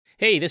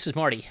Hey, this is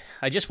Marty.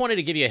 I just wanted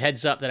to give you a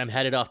heads up that I'm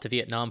headed off to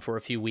Vietnam for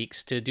a few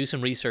weeks to do some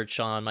research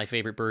on my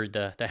favorite bird,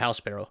 the house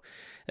sparrow.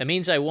 That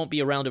means I won't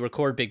be around to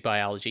record Big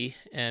Biology,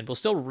 and we'll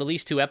still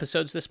release 2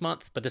 episodes this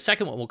month, but the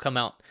second one will come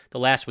out the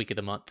last week of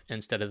the month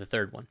instead of the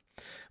third one.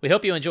 We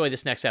hope you enjoy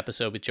this next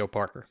episode with Joe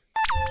Parker.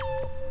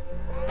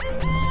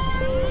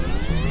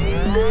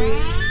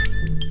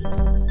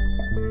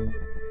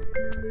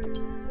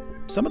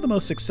 Some of the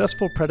most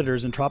successful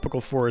predators in tropical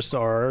forests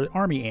are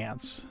army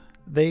ants.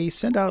 They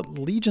send out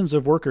legions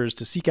of workers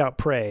to seek out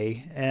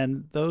prey,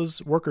 and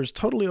those workers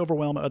totally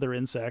overwhelm other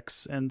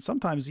insects and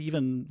sometimes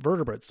even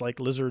vertebrates like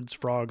lizards,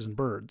 frogs, and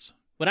birds.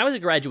 When I was a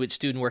graduate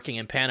student working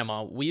in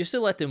Panama, we used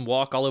to let them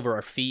walk all over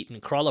our feet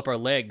and crawl up our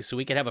legs so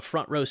we could have a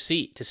front row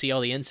seat to see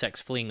all the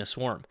insects fleeing the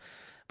swarm.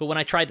 But when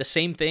I tried the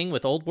same thing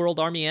with Old World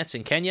army ants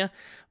in Kenya,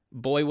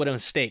 boy, what a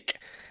mistake.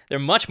 They're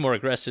much more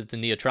aggressive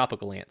than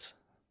neotropical ants.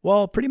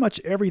 While pretty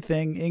much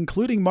everything,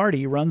 including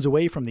Marty, runs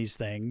away from these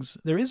things,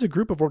 there is a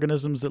group of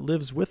organisms that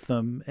lives with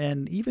them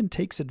and even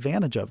takes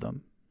advantage of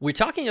them. We're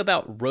talking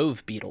about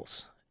rove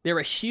beetles. They're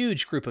a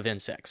huge group of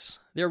insects.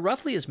 There are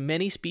roughly as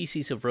many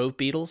species of rove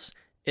beetles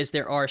as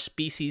there are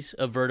species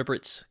of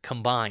vertebrates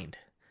combined.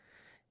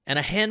 And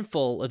a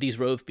handful of these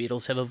rove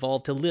beetles have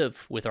evolved to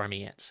live with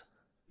army ants.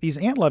 These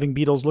ant-loving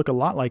beetles look a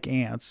lot like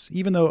ants,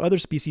 even though other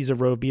species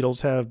of rove beetles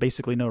have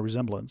basically no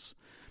resemblance.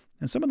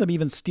 And some of them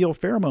even steal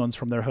pheromones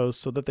from their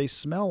hosts so that they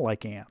smell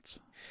like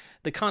ants.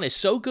 The con is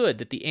so good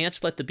that the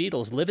ants let the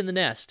beetles live in the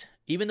nest,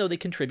 even though they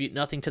contribute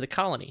nothing to the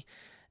colony.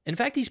 In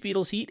fact, these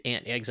beetles eat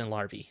ant eggs and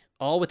larvae,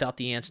 all without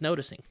the ants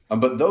noticing.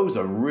 But those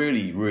are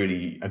really,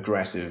 really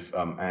aggressive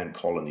ant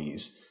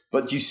colonies.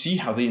 But you see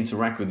how they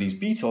interact with these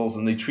beetles,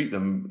 and they treat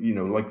them,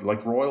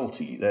 like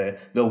royalty.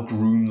 They'll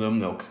groom them,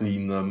 they'll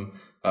clean them.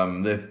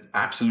 They're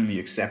absolutely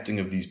accepting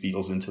of these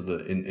beetles into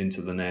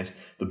the nest.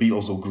 The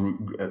beetles will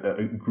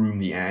groom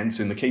the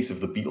ants. In the case of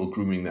the beetle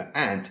grooming the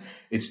ant,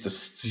 it's to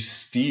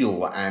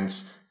steal the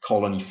ant's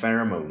colony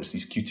pheromones,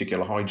 these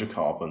cuticular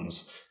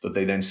hydrocarbons that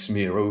they then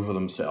smear over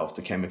themselves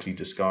to chemically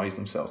disguise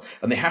themselves.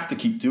 And they have to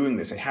keep doing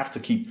this. They have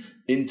to keep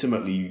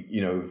intimately,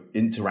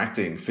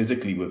 interacting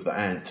physically with the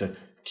ant to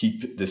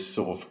keep this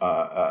sort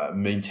of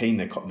maintain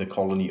the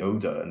colony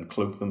odor and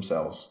cloak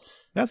themselves.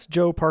 That's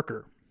Joe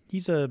Parker.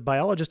 He's a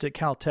biologist at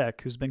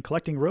Caltech who's been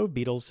collecting rove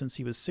beetles since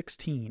he was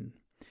 16.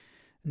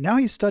 Now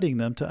he's studying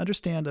them to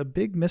understand a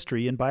big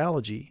mystery in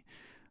biology.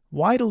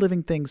 Why do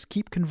living things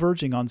keep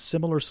converging on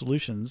similar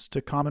solutions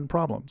to common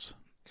problems?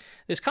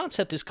 This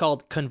concept is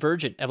called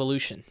convergent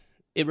evolution.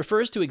 It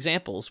refers to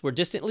examples where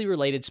distantly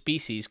related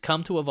species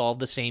come to evolve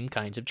the same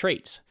kinds of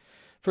traits.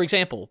 For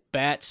example,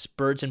 bats,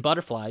 birds, and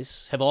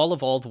butterflies have all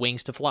evolved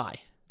wings to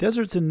fly.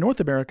 Deserts in North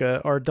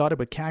America are dotted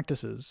with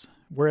cactuses,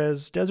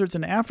 whereas deserts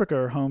in Africa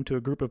are home to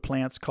a group of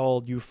plants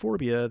called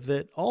euphorbia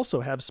that also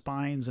have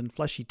spines and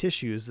fleshy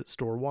tissues that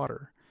store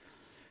water.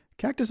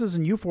 Cactuses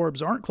and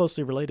euphorbs aren't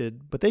closely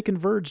related, but they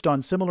converged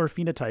on similar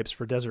phenotypes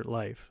for desert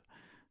life.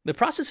 The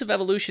process of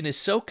evolution is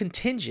so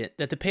contingent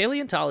that the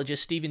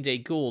paleontologist Stephen Jay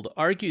Gould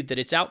argued that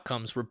its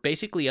outcomes were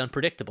basically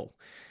unpredictable.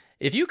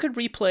 If you could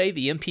replay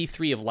the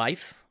MP3 of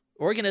life,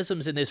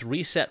 organisms in this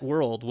reset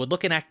world would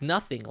look and act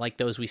nothing like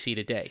those we see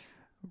today.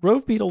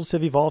 Rove beetles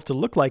have evolved to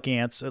look like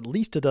ants at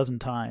least a dozen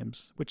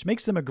times, which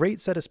makes them a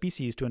great set of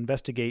species to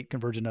investigate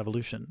convergent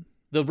evolution.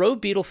 The rove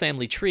beetle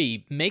family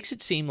tree makes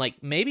it seem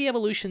like maybe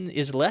evolution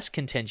is less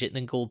contingent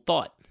than Gould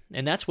thought,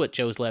 and that's what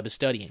Joe's lab is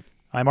studying.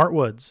 I'm Art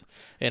Woods.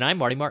 And I'm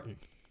Marty Martin.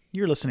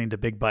 You're listening to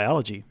Big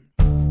Biology.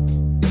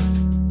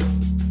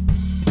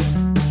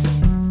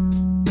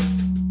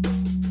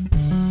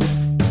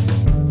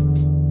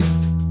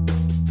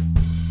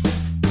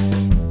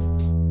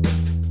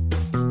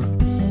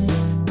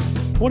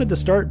 I wanted to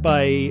start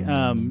by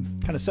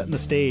kind of setting the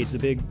stage, the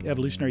big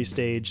evolutionary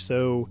stage.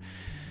 So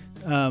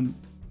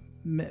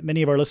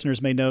many of our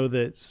listeners may know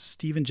that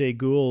Stephen Jay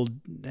Gould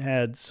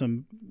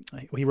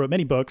he wrote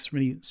many books,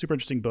 many super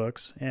interesting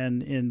books.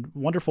 And in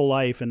Wonderful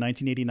Life in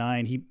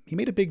 1989, he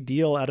made a big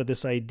deal out of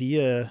this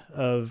idea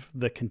of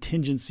the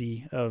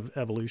contingency of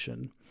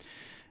evolution.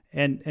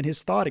 And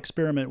his thought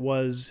experiment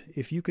was,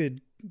 if you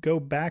could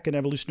go back in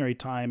evolutionary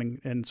time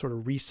and sort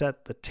of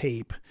reset the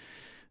tape,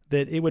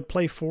 that it would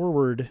play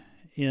forward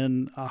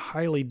in a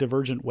highly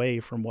divergent way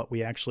from what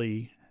we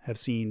actually have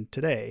seen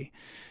today.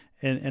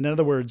 And in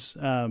other words,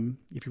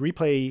 if you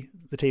replay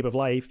the tape of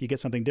life, you get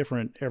something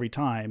different every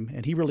time.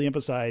 And he really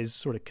emphasized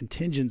sort of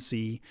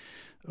contingency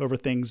over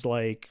things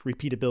like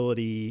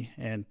repeatability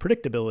and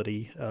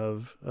predictability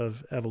of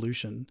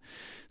evolution.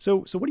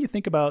 So what do you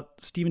think about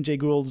Stephen Jay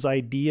Gould's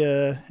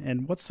idea,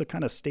 and what's the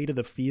kind of state of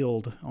the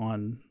field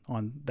on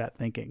that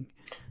thinking?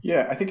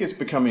 Yeah, I think it's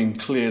becoming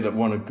clear that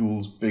one of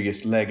Gould's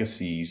biggest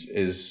legacies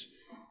is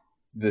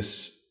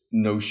this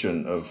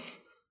notion of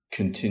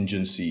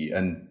contingency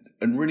and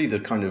really the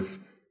kind of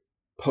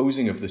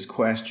posing of this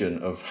question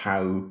of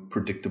how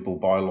predictable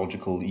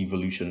biological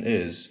evolution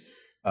is.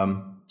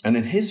 And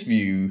in his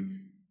view,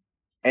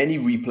 any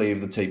replay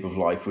of the tape of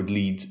life would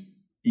lead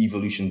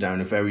evolution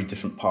down a very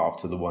different path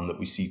to the one that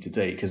we see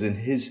today. Because in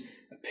his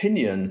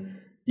opinion,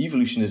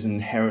 evolution is an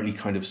inherently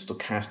kind of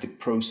stochastic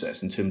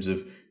process in terms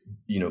of,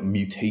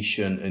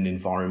 mutation and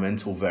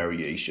environmental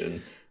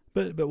variation.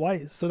 But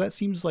why? So that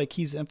seems like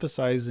he's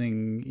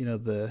emphasizing,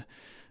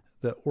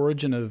 the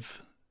origin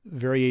of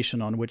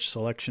variation on which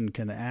selection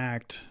can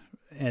act,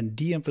 and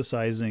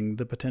de-emphasizing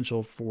the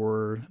potential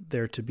for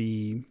there to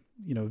be,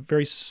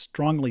 very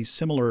strongly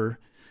similar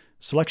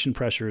selection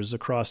pressures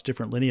across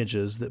different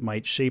lineages that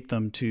might shape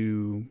them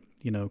to,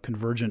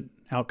 convergent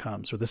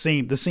outcomes, or the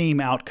same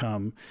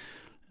outcome,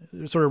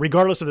 sort of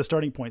regardless of the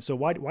starting point. So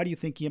why do you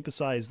think he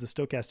emphasized the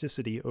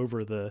stochasticity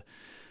over the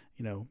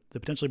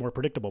potentially more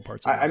predictable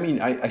parts of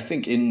this? I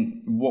think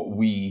in what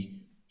we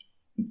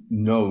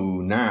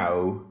know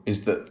now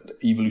is that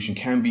evolution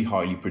can be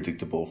highly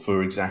predictable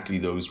for exactly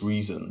those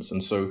reasons.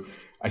 And so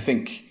I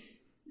think,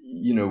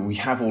 we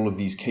have all of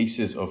these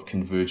cases of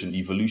convergent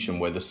evolution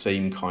where the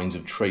same kinds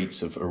of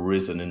traits have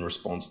arisen in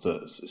response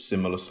to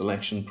similar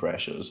selection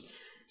pressures.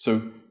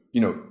 So,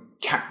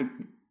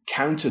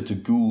 counter to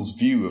Gould's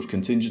view of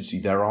contingency,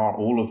 there are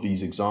all of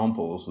these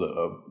examples that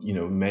are,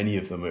 many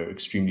of them are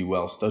extremely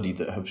well studied,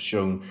 that have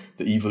shown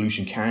that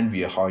evolution can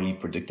be a highly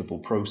predictable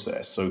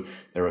process. So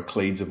there are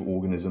clades of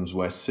organisms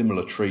where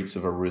similar traits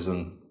have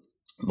arisen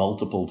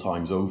multiple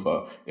times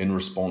over in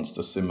response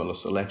to similar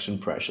selection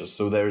pressures.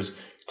 So there's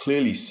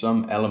clearly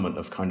some element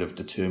of kind of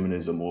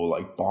determinism or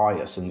like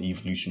bias in the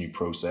evolutionary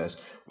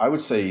process. I would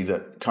say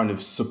that kind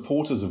of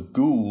supporters of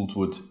Gould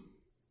would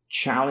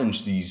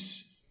challenge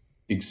these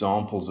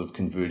examples of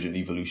convergent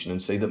evolution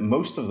and say that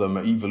most of them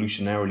are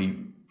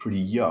evolutionarily pretty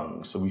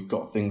young. So we've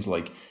got things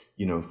like,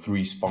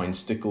 three-spine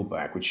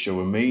stickleback, which show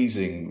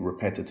amazing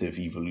repetitive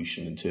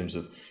evolution in terms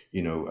of,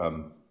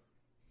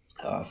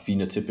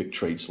 phenotypic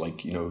traits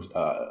like,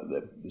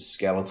 the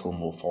skeletal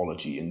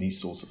morphology and these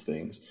sorts of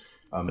things.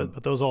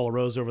 But those all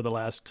arose over the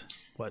last,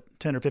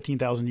 10 or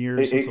 15,000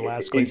 years since the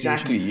last glaciation?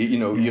 Exactly.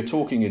 You're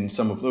talking in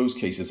some of those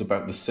cases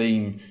about the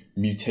same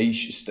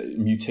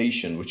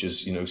mutation, which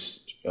is,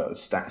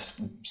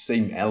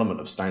 same element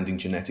of standing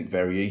genetic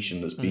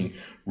variation that's being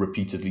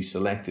repeatedly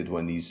selected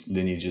when these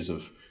lineages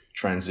have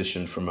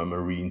transitioned from a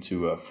marine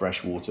to a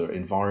freshwater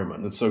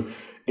environment. And so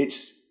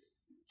it's,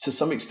 to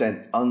some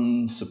extent,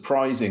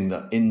 unsurprising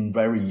that in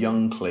very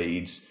young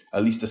clades,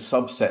 at least a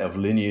subset of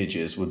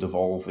lineages would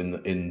evolve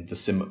in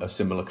a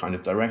similar kind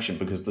of direction,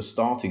 because the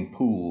starting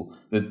pool,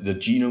 the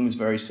genome is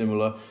very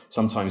similar.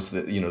 Sometimes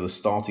the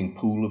starting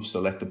pool of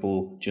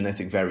selectable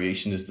genetic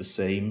variation is the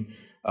same.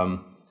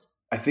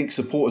 I think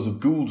supporters of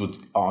Gould would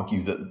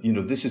argue that,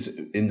 this is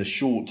in the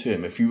short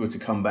term. If you were to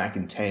come back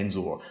in tens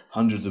or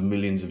hundreds of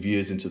millions of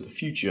years into the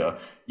future,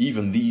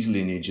 even these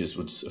lineages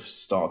would have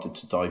started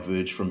to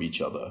diverge from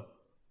each other.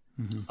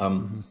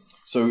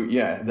 So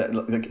yeah,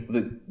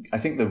 I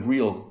think the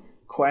real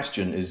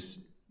question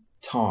is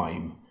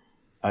time,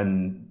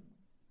 and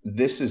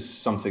this is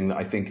something that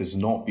I think has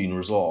not been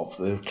resolved.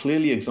 There are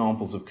clearly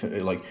examples of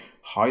like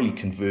highly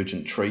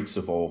convergent traits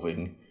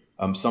evolving,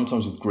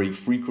 sometimes with great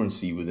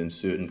frequency within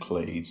certain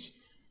clades.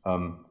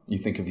 You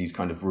think of these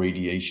kind of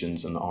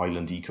radiations and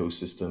island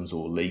ecosystems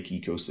or lake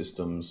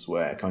ecosystems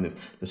where kind of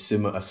a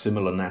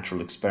similar natural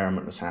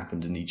experiment has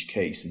happened in each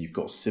case, and you've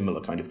got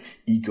similar kind of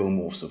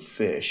ecomorphs of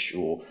fish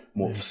or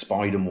more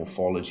spider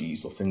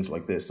morphologies or things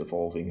like this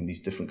evolving in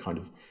these different kind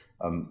of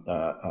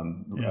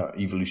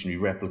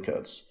evolutionary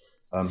replicates.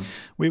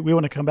 We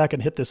want to come back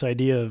and hit this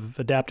idea of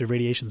adaptive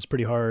radiations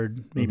pretty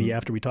hard, maybe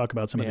after we talk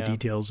about some of the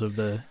details of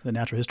the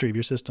natural history of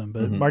your system.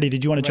 But Marty,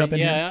 did you want to jump in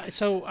here? Yeah,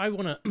 so I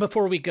want to,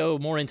 before we go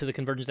more into the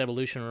convergence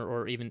evolution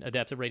or even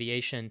adaptive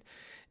radiation,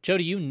 Joe,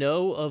 do you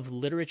know of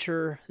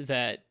literature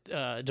that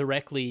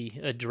directly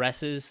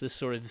addresses this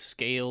sort of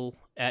scale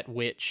at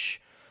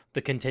which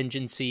the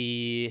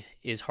contingency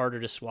is harder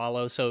to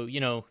swallow? So,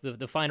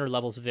 the finer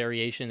levels of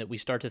variation that we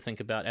start to think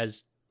about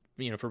as,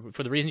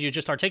 for the reasons you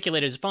just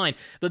articulated is fine,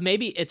 but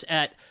maybe it's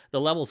at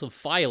the levels of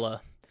phyla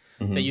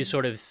that you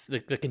sort of,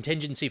 the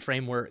contingency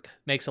framework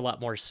makes a lot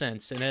more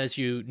sense. And as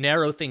you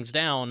narrow things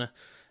down,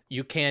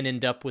 you can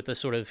end up with a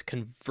sort of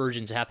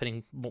convergence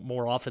happening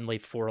more oftenly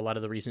for a lot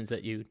of the reasons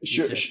that you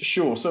said.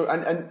 Sure. So,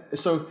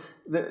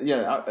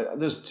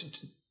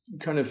 there's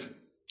kind of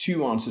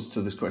two answers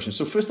to this question.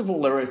 So first of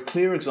all, there are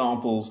clear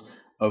examples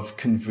of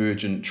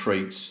convergent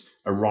traits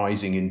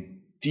arising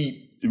in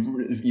deep,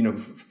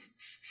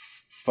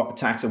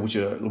 taxa which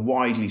are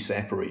widely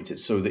separated.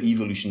 So the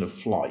evolution of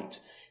flight,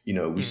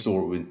 we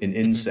saw it in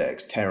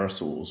insects,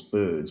 pterosaurs,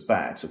 birds,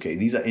 bats. Okay,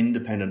 these are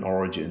independent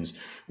origins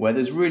where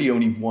there's really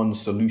only one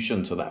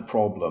solution to that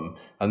problem.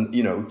 And,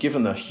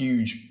 given the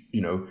huge,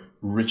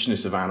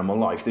 richness of animal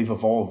life, they've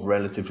evolved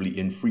relatively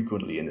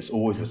infrequently, and it's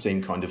always the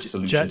same kind of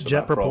solution to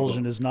jet that problem.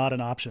 propulsion is not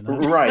an option. Huh?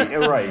 Right.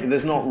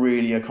 There's not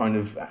really a kind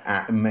of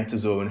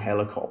metazoan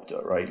helicopter,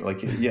 right?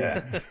 Like,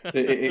 yeah,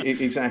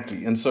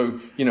 exactly. And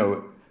so,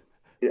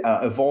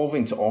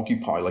 evolving to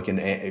occupy like an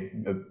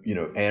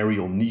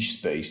aerial niche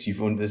space,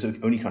 there's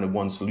only kind of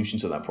one solution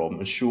to that problem.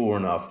 And sure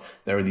enough,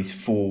 there are these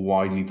 4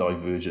 widely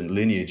divergent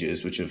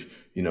lineages which have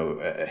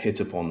hit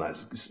upon that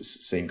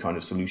same kind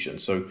of solution.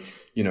 So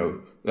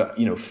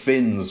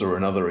fins are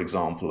another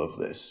example of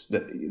this.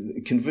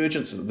 The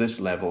convergence at this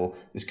level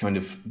is kind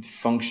of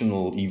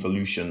functional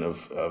evolution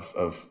of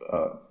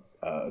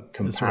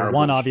comparable. Sort of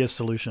one obvious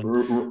solution.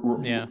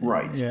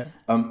 Right. Yeah.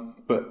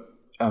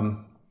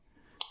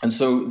 And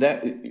so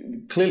there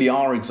clearly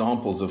are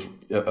examples of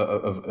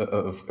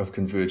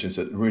convergence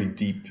at really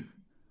deep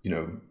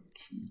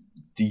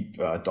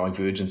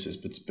divergences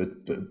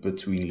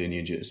between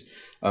lineages.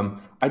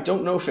 I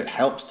don't know if it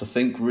helps to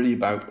think really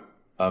about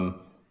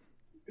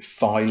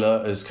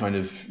phyla as kind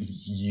of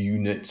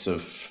units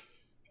of,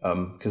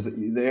 because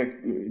they're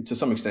to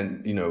some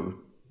extent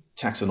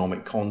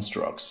taxonomic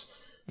constructs.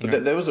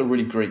 But there was a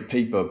really great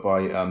paper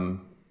by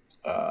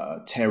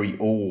Terry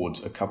Ord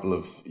a couple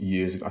of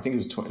years ago, I think it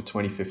was a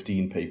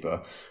 2015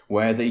 paper,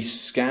 where they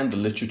scanned the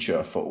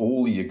literature for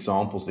all the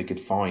examples they could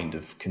find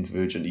of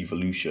convergent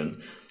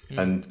evolution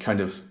and kind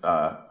of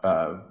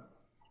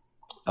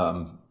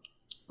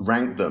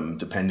ranked them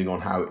depending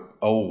on how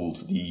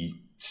old the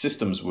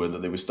systems were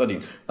that they were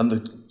studying. And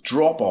the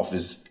drop-off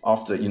is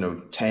after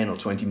 10 or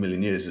 20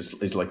 million years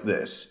is like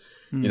this.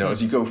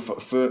 As you go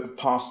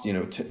past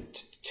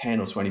 10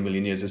 or 20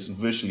 million years, there's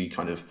virtually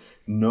kind of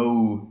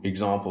no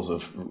examples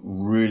of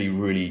really,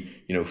 really,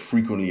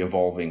 frequently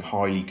evolving,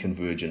 highly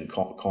convergent,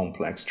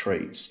 complex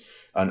traits.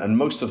 And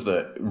most of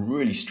the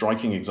really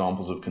striking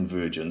examples of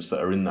convergence that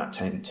are in that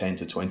 10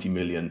 to 20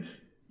 million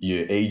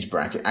year age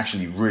bracket,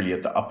 actually really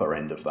at the upper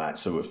end of that.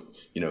 So if,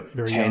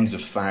 tens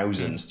of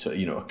thousands to,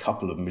 a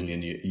couple of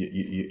million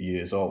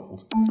years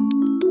old.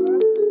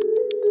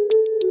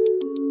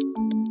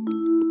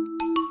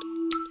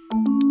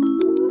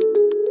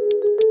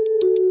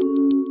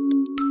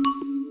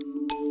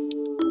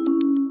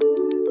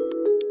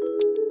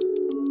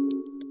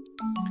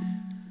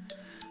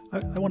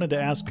 I wanted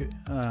to ask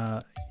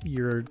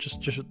your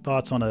just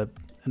thoughts on an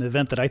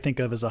event that I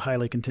think of as a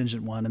highly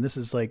contingent one, and this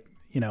is like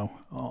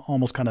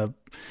almost kind of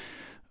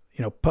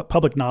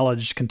public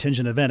knowledge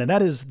contingent event, and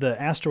that is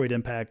the asteroid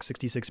impact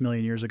 66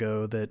 million years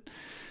ago that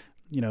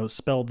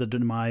spelled the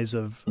demise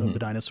of the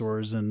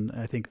dinosaurs. And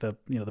I think the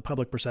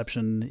public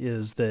perception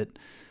is that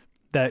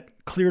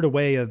cleared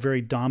away a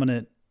very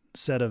dominant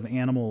set of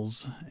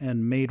animals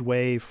and made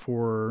way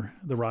for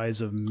the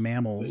rise of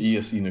mammals. The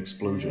Eocene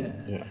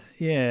explosion.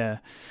 Yeah.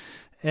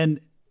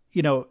 And,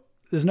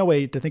 there's no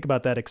way to think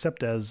about that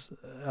except as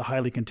a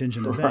highly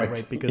contingent event,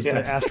 right? Because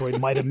the asteroid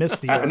might have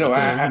missed the Earth. No,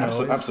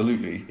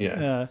 absolutely.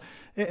 Yeah.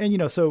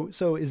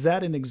 So is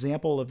that an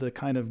example of the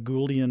kind of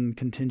Gouldian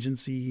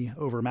contingency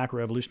over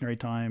macroevolutionary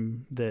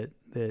time that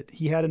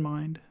he had in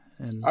mind?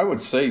 And I would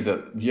say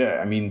that,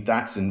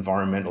 that's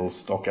environmental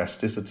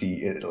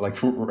stochasticity,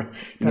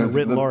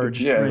 writ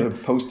large. Yeah, right? The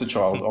poster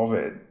child of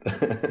it.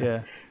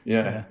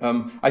 Yeah.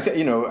 I think,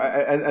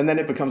 and then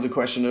it becomes a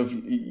question of,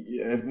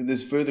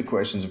 there's further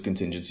questions of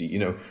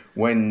contingency,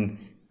 when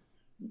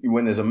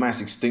there's a mass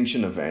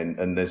extinction event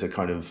and there's a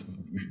kind of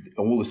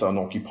all this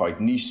unoccupied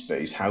niche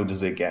space, how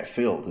does it get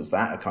filled? Is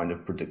that a kind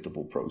of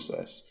predictable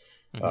process?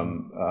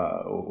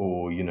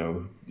 Or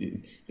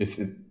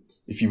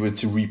if you were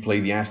to replay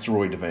the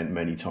asteroid event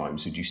many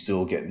times, would you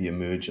still get the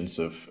emergence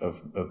of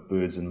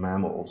birds and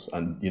mammals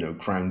and,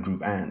 crown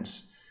group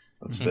ants?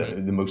 That's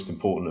the most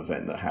important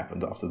event that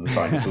happened after the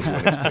dinosaurs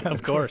went extinct.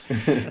 Of course.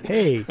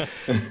 Hey,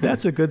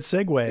 that's a good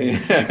segue.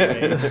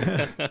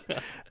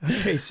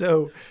 Okay,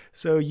 so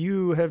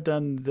you have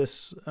done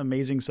this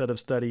amazing set of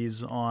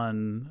studies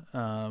on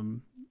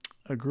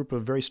a group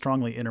of very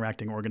strongly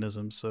interacting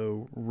organisms,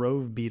 so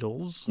rove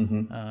beetles,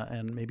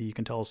 and maybe you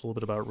can tell us a little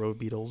bit about rove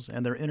beetles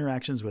and their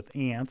interactions with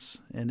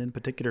ants, and in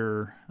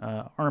particular,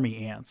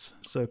 army ants.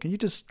 So can you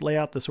just lay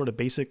out the sort of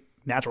basic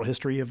natural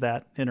history of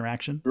that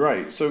interaction?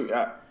 Right. So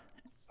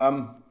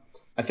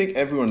I think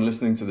everyone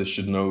listening to this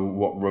should know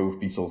what rove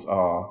beetles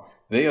are.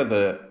 They are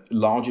the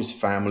largest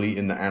family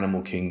in the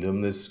animal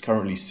kingdom. There's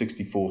currently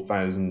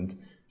 64,000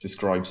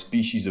 described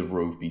species of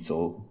rove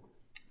beetle.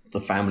 The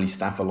family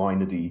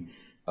Staphylinidae,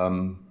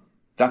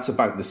 that's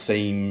about the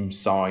same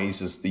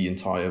size as the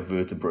entire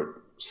vertebrate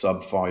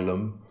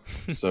subphylum.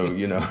 So,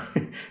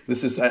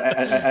 this is,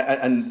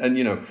 and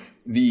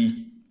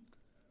the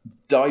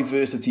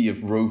diversity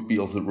of rove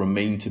beetles that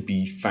remain to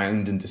be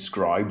found and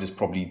described is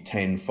probably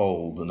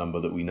tenfold the number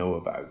that we know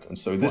about. And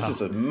so this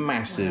is a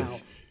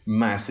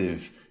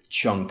massive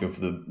chunk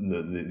of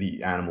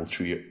the animal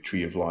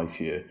tree of life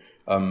here.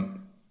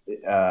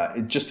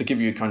 Just to give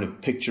you a kind of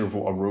picture of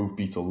what a rove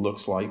beetle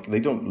looks like, they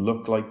don't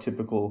look like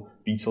typical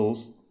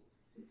beetles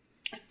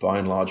by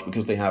and large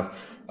because they have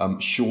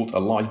short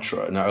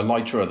elytra. Now,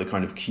 elytra are the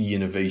kind of key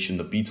innovation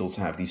that beetles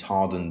have, these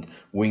hardened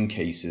wing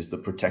cases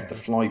that protect the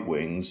flight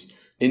wings.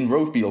 In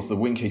rove beetles, the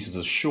wing cases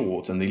are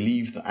short and they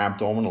leave the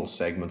abdominal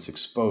segments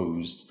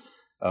exposed.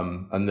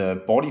 And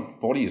the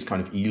body is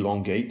kind of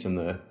elongate and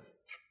the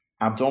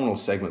abdominal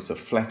segments are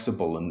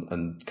flexible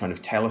and kind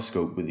of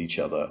telescope with each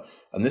other.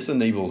 And this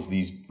enables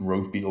these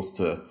rove beetles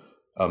to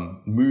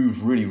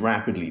move really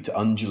rapidly, to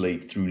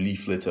undulate through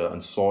leaf litter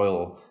and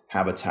soil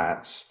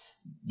habitats.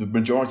 The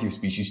majority of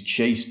species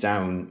chase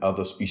down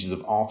other species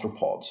of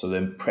arthropods, so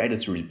they're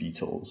predatory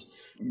beetles.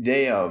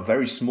 They are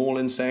very small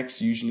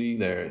insects, usually.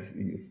 They're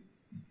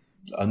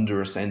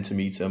under a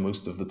centimeter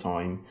most of the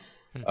time.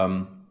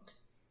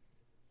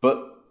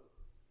 But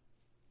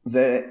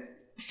they're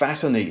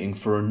fascinating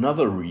for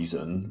another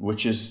reason,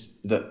 which is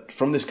that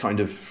from this kind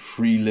of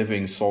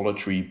free-living,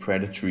 solitary,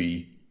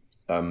 predatory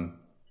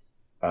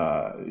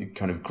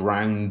kind of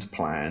ground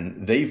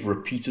plan, they've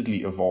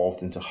repeatedly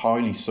evolved into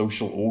highly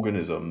social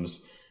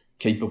organisms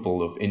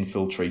capable of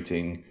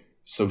infiltrating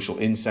social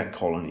insect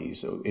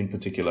colonies, so in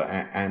particular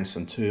ants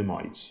and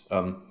termites.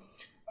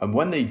 And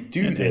when they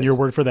do this... And your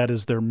word for that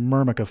is they're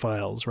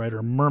myrmecophiles, right?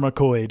 Or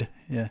myrmecoid,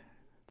 yeah.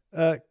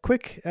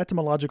 Quick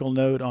etymological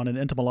note on an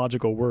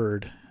entomological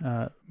word.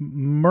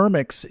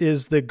 Myrmex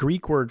is the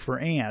Greek word for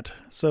ant.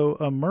 So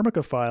a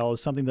myrmecophile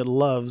is something that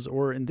loves,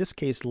 or in this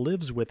case,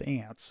 lives with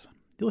ants.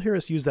 You'll hear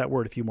us use that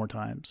word a few more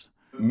times.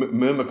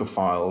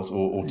 Myrmecophiles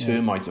or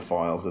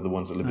termitophiles are the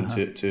ones that live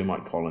in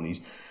termite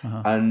colonies.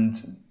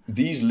 And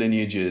these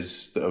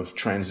lineages that have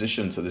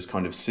transitioned to this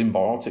kind of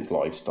symbiotic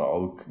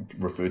lifestyle,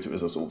 refer to it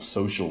as a sort of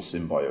social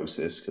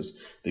symbiosis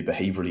because they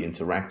behaviorally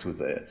interact with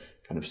their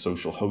kind of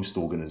social host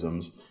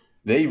organisms.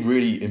 They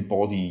really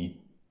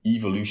embody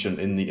evolution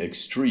in the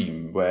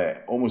extreme,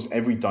 where almost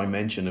every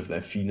dimension of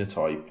their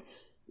phenotype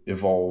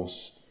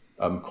evolves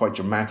quite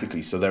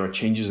dramatically. So there are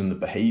changes in the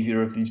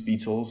behavior of these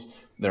beetles.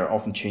 There are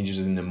often changes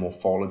in their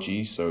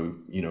morphology. So,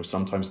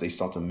 sometimes they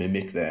start to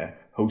mimic their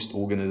host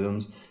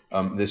organisms.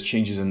 There's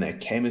changes in their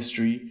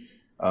chemistry,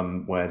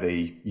 where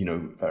they,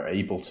 are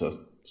able to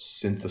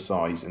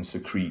synthesize and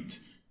secrete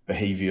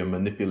behavior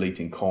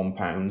manipulating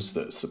compounds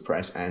that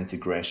suppress ant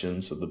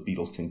aggression, so the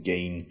beetles can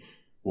gain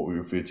what we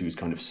refer to as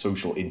kind of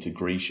social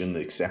integration,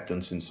 the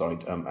acceptance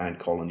inside ant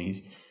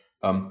colonies.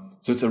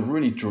 So it's a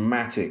really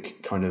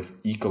dramatic kind of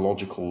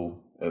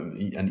ecological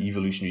and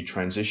evolutionary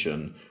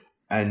transition.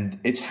 And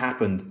it's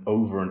happened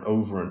over and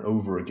over and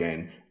over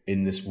again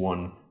in this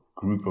one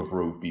group of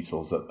rove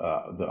beetles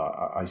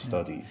that I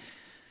study.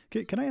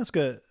 Can I ask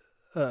a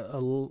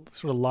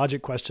sort of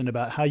logic question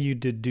about how you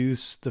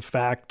deduce the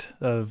fact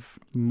of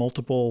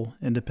multiple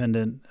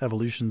independent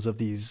evolutions of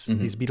these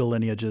beetle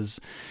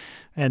lineages?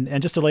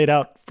 And just to lay it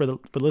out for the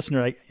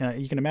listener,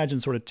 you can imagine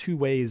sort of two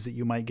ways that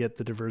you might get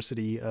the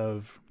diversity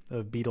of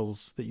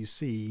beetles that you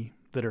see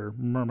that are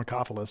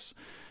myrmecophilous,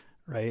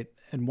 right?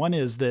 And one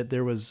is that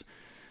there was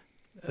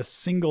a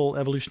single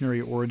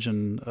evolutionary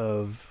origin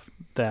of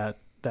that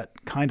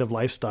kind of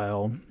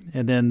lifestyle,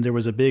 and then there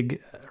was a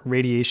big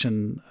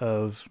radiation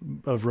of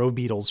rove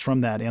beetles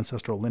from that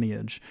ancestral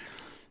lineage.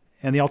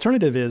 And the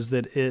alternative is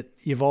that it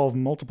evolved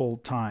multiple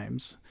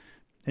times.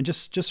 And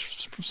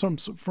just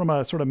from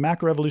a sort of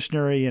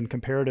macroevolutionary and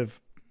comparative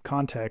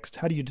context,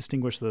 how do you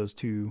distinguish those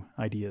two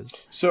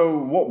ideas? So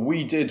what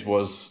we did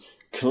was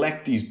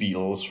collect these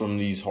beetles from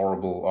these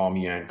horrible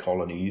army ant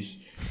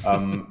colonies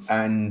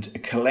and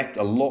collect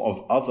a lot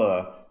of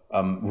other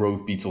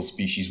rove beetle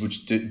species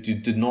which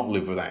did not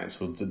live with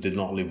ants or did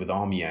not live with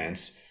army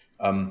ants,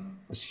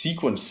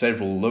 sequenced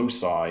several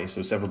loci,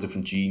 so several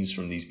different genes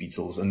from these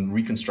beetles, and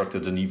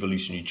reconstructed an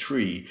evolutionary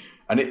tree.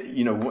 And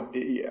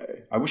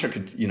I wish I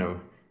could,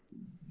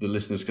 the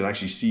listeners could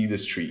actually see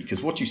this tree,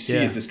 because what you see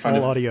is this kind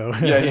of audio.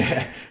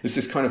 It's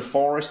this kind of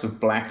forest of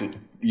black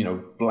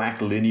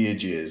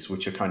lineages,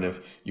 which are kind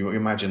of, you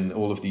imagine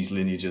all of these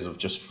lineages of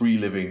just free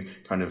living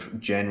kind of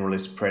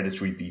generalist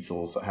predatory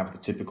beetles that have the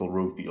typical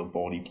rove beetle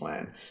body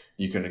plan.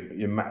 You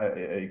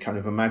can kind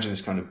of imagine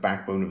this kind of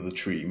backbone of the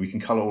tree. We can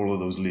color all of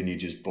those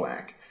lineages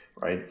black,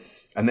 right?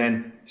 And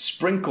then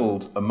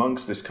sprinkled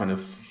amongst this kind of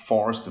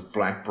forest of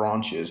black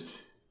branches,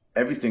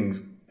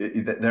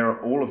 there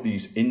are all of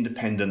these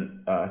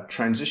independent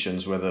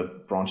transitions where the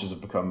branches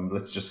have become,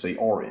 let's just say,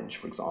 orange,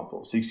 for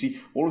example. So you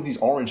see all of these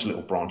orange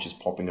little branches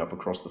popping up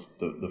across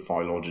the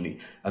phylogeny.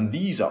 And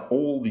these are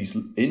all these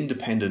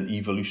independent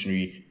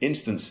evolutionary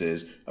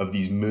instances of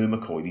these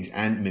myrmecoi, these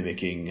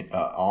ant-mimicking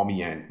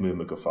army ant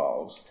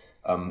myrmecophiles,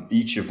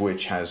 each of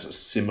which has a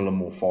similar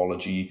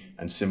morphology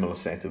and similar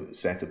set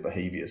of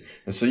behaviors.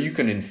 And so you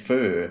can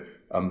infer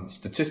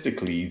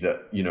statistically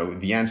that,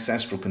 the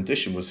ancestral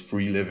condition was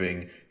free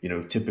living,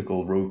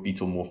 typical rove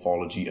beetle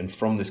morphology. And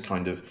from this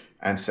kind of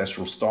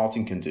ancestral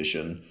starting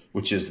condition,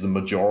 which is the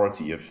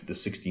majority of the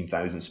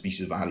 16,000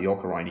 species of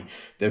Aliocorhini,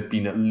 there have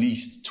been at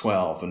least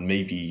 12 and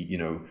maybe,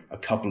 a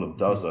couple of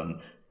dozen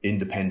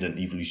independent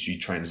evolutionary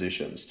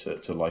transitions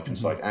to life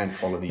inside ant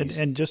colonies.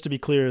 And just to be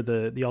clear,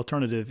 the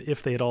alternative,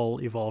 if they had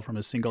all evolved from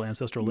a single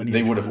ancestral lineage,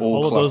 they would have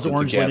all of those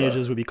orange together.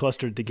 Lineages would be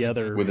clustered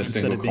together with a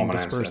instead single of being common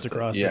dispersed ancestor.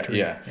 across the tree.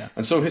 Yeah.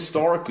 And so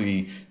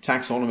historically,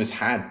 taxonomists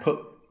had put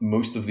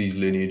most of these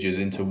lineages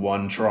into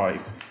one tribe.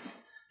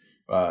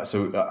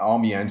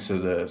 Army ants are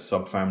the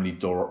subfamily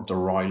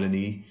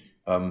Dorylinae.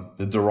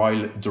 The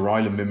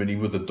Dorylomimini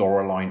were the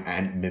Doryline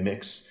ant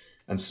mimics.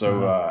 And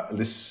so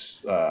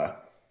this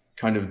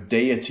kind of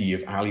deity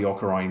of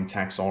Aleocarine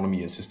taxonomy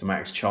and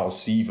systematics,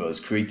 Charles Sievers,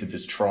 created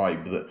this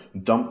tribe that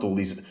dumped all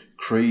these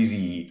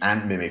crazy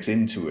ant mimics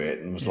into it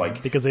and was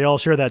like, because they all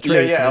share that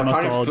trait, so they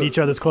must all be each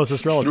other's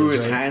closest relatives. Threw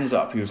his right? hands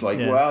up. He was like,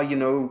 well, you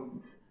know,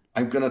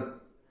 I'm gonna.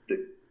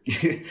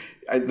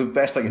 The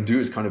best I can do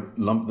is kind of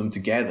lump them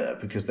together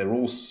because they're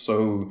all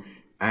so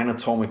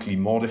anatomically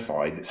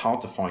modified. It's hard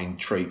to find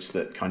traits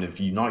that kind of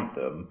unite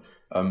them.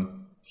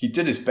 He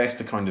did his best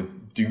to kind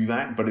of do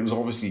that, but it was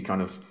obviously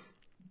kind of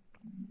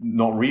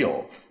not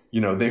real.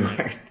 You know, they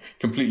were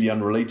completely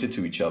unrelated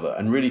to each other.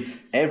 And really,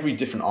 every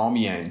different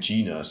army ant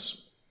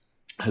genus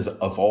has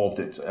evolved,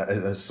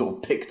 has sort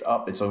of picked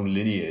up its own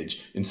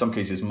lineage, in some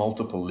cases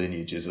multiple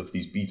lineages of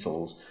these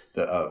beetles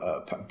that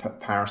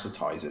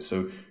parasitize it.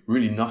 So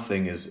really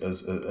nothing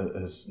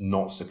has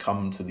not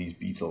succumbed to these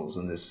beetles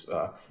and this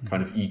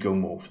kind of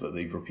ecomorph that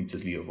they've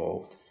repeatedly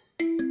evolved.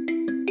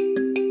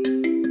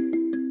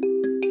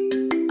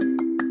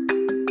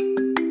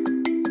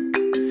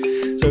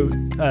 So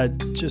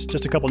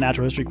just a couple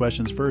natural history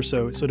questions first.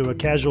 So to a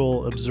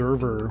casual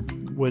observer,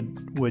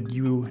 would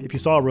you, if you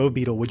saw a rove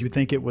beetle, would you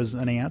think it was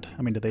an ant?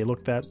 I mean, do they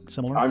look that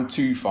similar? I'm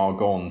too far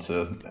gone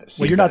to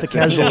see. Well, you're not the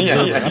casual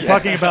observer. I'm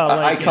talking about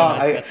like...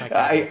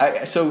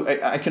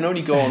 I can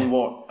only go on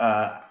what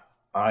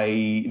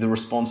the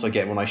response I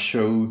get when I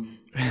show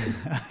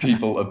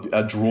people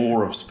a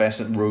drawer of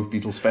rove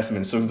beetle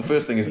specimens. So the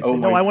first thing is,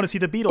 no, I want to see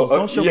the beetles.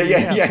 Don't show me the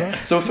ants. Huh?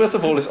 So first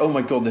of all, it's, oh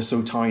my God, they're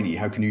so tiny.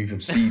 How can you even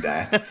see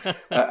that?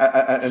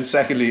 And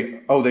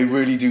secondly, oh, they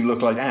really do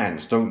look like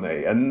ants, don't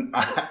they? And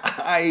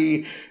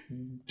I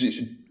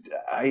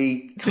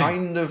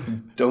kind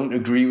of don't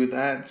agree with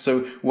that.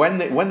 So when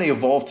they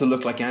evolve to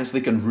look like ants,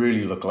 they can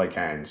really look like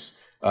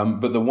ants.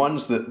 But the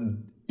ones that,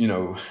 you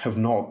know, have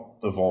not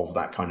evolved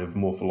that kind of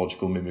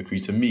morphological mimicry,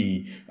 to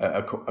me,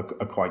 are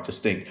quite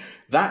distinct.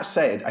 That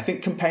said, I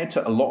think compared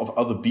to a lot of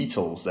other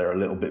beetles, they're a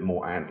little bit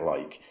more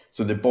ant-like.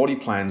 So their body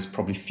plan's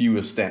probably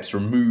fewer steps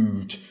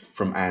removed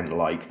from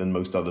ant-like than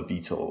most other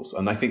beetles.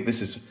 And I think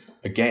this is,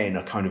 again,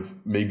 a kind of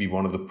maybe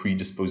one of the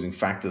predisposing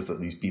factors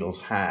that these beetles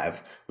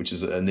have, which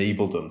has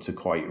enabled them to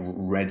quite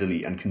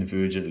readily and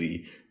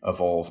convergently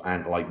evolve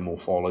ant-like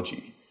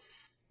morphology.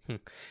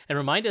 And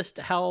remind us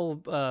how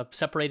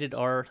separated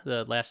are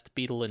the last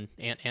beetle and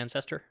ant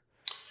ancestor?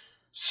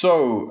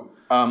 So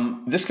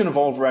this can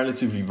evolve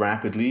relatively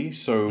rapidly.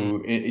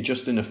 So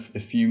just in a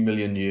few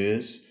million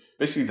years,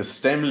 basically the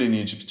stem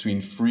lineage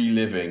between free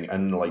living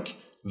and like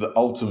the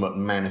ultimate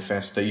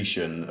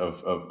manifestation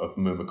of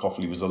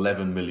Myrmecophily was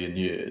 11 million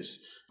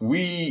years.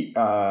 We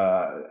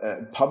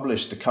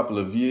published a couple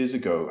of years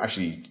ago,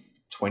 actually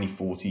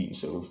 2014,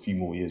 so a few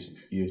more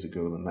years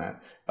ago than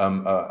that,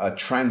 a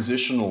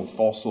transitional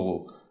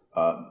fossil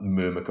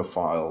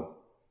Myrmecophile,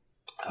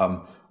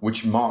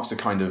 which marks a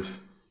kind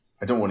of,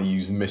 I don't want to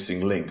use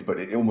missing link, but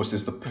it almost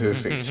is the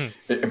perfect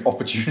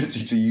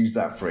opportunity to use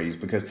that phrase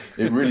because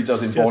it really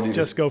does embody this.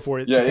 Just go for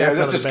it. Yeah,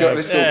 let's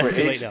go for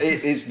it.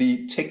 It is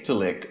the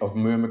Tiktaalik of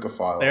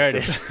Myrmecophiles. There it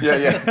is.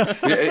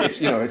 It's,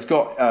 you know, it's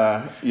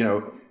got, you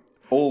know,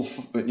 all,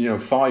 you know,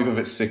 5 of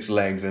its 6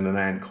 legs in an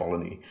ant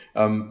colony.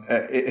 And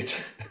it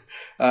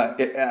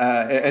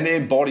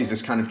embodies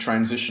this kind of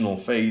transitional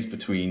phase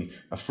between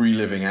a free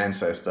living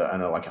ancestor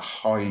and a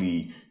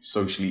highly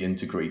socially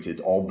integrated,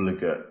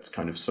 obligate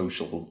kind of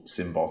social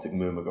symbiotic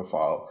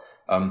Myrmecophile.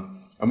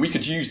 And we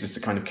could use this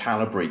to kind of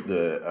calibrate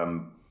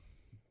the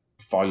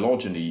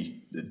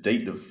phylogeny,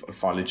 the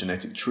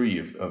phylogenetic tree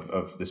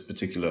of this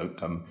particular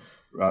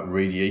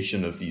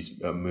radiation of these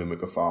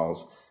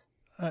Myrmecophiles.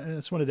 I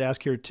just wanted to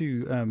ask here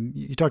too.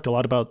 You talked a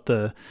lot about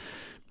the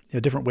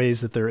different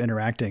ways that they're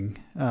interacting,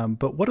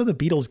 but what are the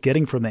beetles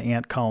getting from the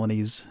ant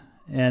colonies?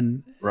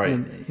 And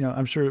you know,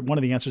 I'm sure one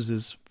of the answers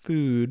is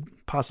food,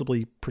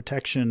 possibly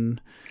protection.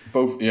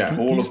 Both, yeah.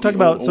 Can you just talk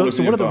about so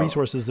what are the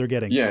resources they're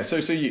getting? Yeah, so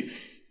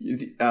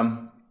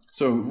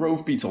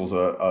rove beetles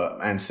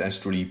are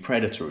ancestrally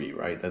predatory,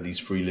 right? They're these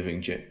free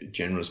living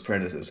generous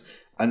predators,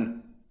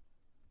 and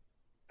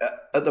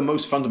at the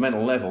most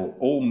fundamental level,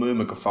 all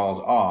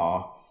Myrmecophiles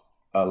are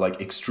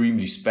like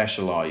extremely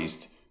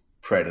specialized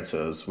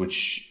predators,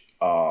 which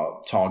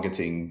are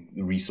targeting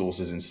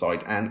resources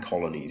inside ant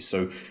colonies.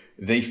 So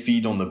they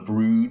feed on the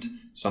brood,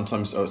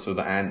 sometimes, so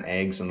the ant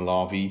eggs and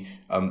larvae.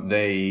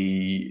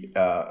 They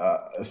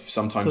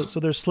sometimes. So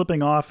they're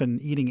slipping off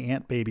and eating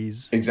ant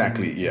babies.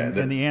 Exactly. Yeah.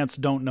 And the ants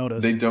don't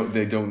notice. They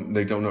don't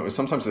notice.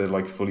 Sometimes they're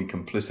like fully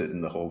complicit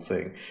in the whole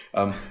thing.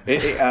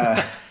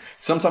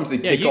 Sometimes they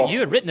pick off.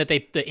 You had written that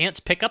the ants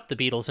pick up the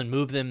beetles and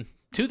move them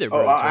to their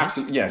broods, right?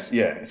 Absolutely, yes,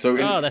 yeah. So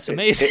that's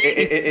amazing.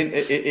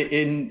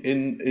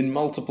 In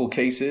multiple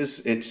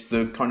cases, it's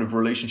the kind of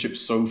relationship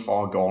so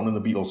far gone, and the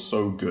beetle's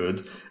so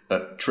good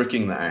at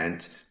tricking the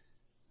ant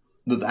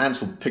that the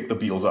ants will pick the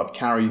beetles up,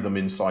 carry them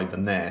inside the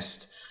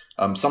nest,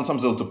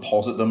 Sometimes they'll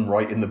deposit them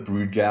right in the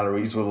brood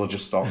galleries where they'll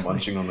just start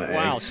munching on the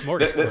eggs. Wow,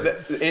 smart.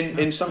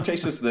 In some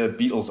cases, the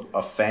beetles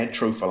are fed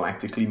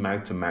prophylactically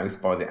mouth to mouth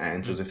by the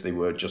ants as if they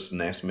were just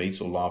nest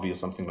mates or larvae or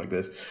something like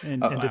this.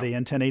 And do they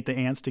intennate the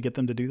ants to get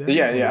them to do that?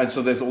 Yeah. And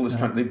so there's all this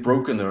they've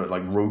broken their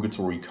like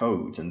rogatory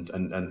code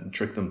and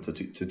tricked them to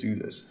do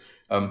this.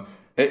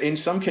 In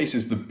some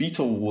cases, the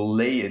beetle will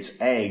lay its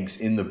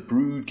eggs in the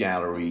brood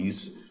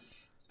galleries,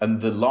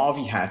 and the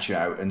larvae hatch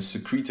out and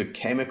secrete a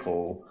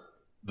chemical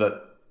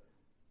that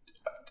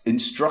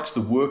instructs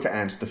the worker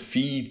ants to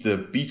feed the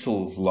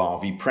beetle's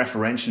larvae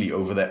preferentially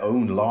over their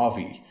own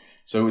larvae.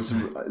 So it's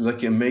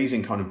like an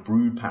amazing kind of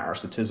brood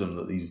parasitism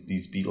that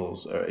these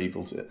beetles are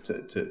able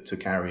to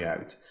carry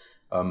out.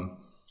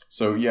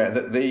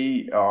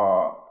 They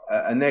are,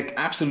 and they're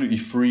absolutely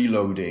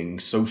freeloading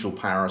social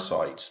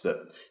parasites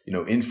that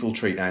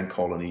infiltrate ant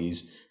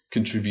colonies,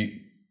 contribute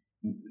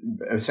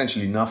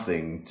essentially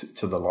nothing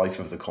to the life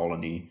of the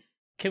colony.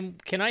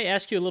 Can I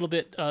ask you a little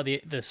bit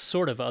the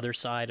sort of other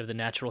side of the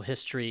natural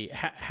history?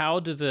 How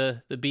do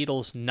the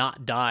beetles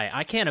not die?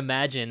 I can't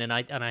imagine, and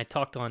I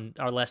talked on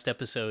our last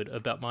episode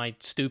about my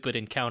stupid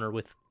encounter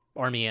with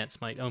army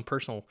ants, my own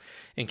personal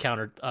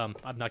encounter. I'm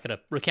not going to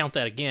recount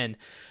that again,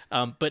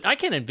 but I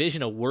can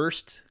envision a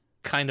worst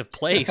kind of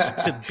place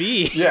to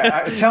be.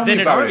 Tell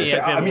me about it.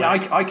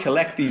 I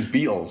collect these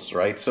beetles,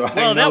 right? So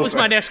that was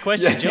my next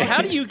question, Joe.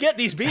 How do you get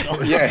these beetles?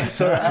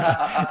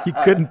 You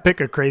couldn't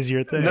pick a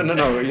crazier thing.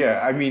 No.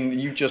 Yeah, I mean,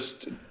 you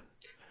just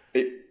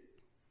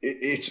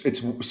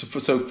it's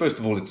so. First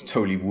of all, it's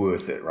totally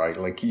worth it, right?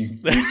 Like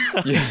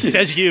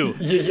says you.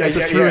 That's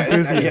a true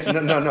enthusiast.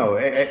 No.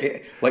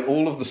 Like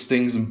all of the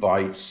stings and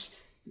bites.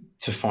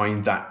 To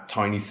find that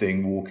tiny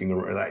thing walking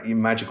around, that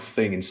magical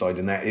thing inside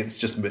the net, it's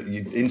just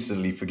you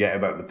instantly forget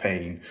about the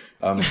pain.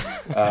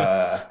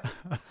 Forget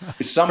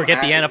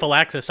the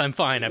anaphylaxis. I'm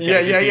fine. No,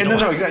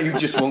 exactly. You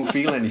just won't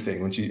feel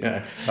anything once you.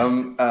 They're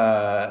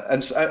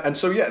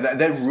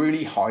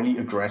really highly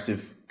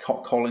aggressive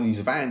colonies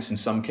of ants in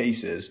some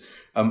cases.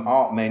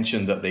 Art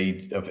mentioned that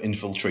they have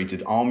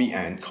infiltrated army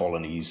ant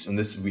colonies, and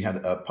we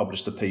had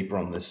published a paper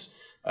on this.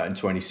 In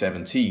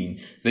 2017,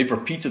 they've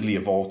repeatedly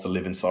evolved to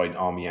live inside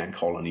army ant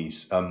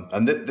colonies.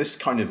 And this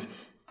kind of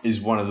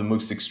is one of the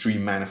most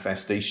extreme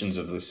manifestations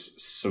of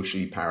this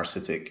socially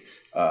parasitic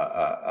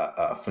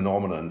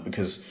phenomenon,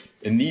 because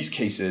in these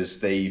cases,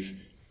 they've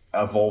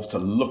evolved to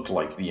look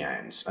like the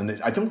ants.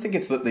 And I don't think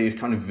it's that they're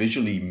kind of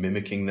visually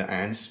mimicking the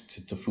ants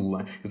to fool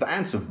them, because the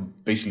ants are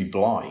basically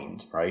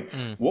blind, right?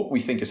 What we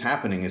think is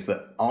happening is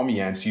that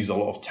army ants use a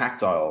lot of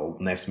tactile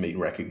nestmate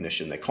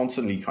recognition. They're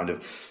constantly kind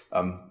of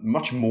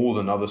much more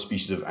than other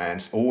species of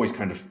ants, always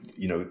kind of,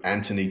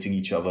 antonating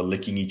each other,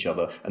 licking each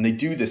other. And they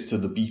do this to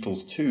the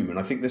beetles too. And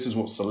I think this is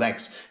what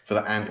selects for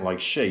the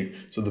ant-like shape,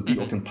 so the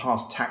beetle can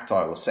pass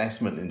tactile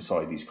assessment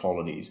inside these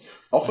colonies.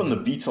 Often the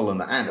beetle and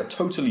the ant are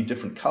totally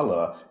different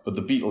color, but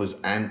the beetle is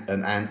ant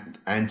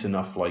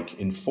enough like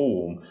in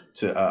form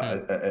to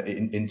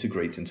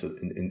integrate into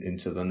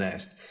the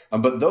nest.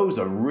 But those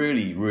are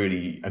really,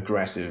 really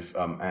aggressive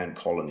ant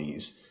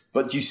colonies.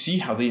 But you see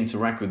how they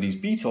interact with these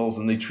beetles,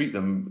 and they treat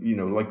them,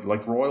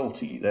 like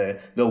royalty.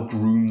 They'll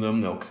groom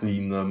them, they'll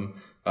clean them.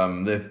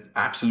 They're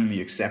absolutely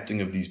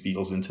accepting of these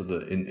beetles into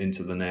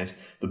the nest.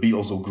 The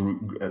beetles will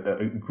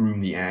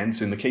groom the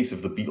ants. In the case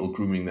of the beetle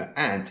grooming the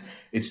ant,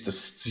 it's to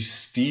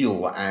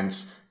steal the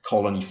ant's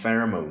colony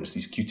pheromones,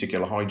 these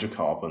cuticular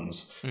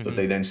hydrocarbons that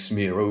they then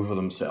smear over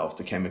themselves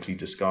to chemically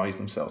disguise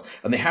themselves.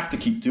 And they have to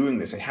keep doing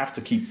this. They have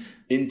to keep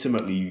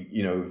intimately,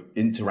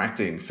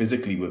 interacting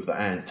physically with the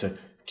ant to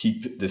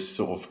keep this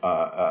sort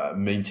of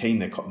maintain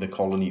the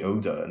colony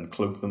odor and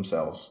cloak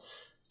themselves.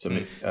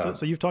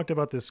 So you've talked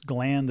about this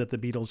gland that the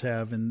beetles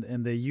have,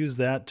 and they use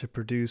that to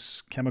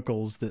produce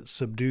chemicals that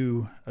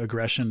subdue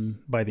aggression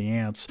by the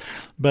ants.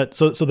 But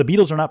so the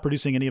beetles are not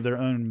producing any of their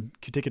own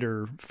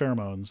cuticular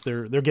pheromones.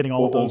 They're getting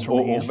all of those from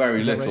the ants. Or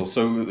very little. Right?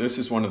 So this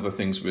is one of the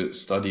things we're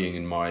studying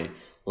in my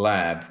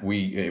lab.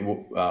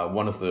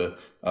 One of the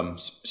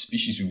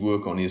species we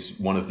work on is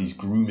one of these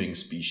grooming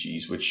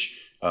species,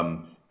 which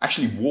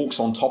actually walks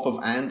on top of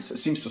ants. It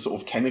seems to sort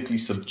of chemically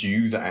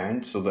subdue the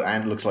ant, so the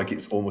ant looks like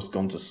it's almost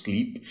gone to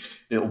sleep.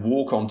 It'll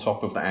walk on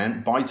top of the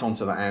ant, bite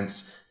onto the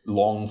ant's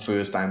long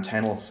first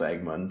antennal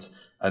segment,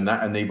 and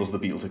that enables the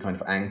beetle to kind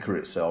of anchor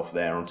itself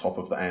there on top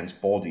of the ant's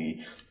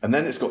body. And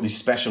then it's got these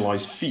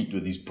specialized feet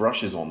with these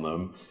brushes on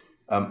them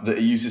that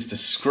it uses to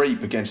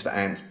scrape against the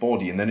ant's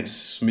body, and then it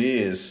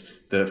smears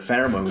the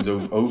pheromones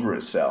over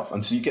itself.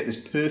 And so you get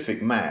this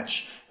perfect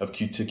match of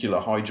cuticular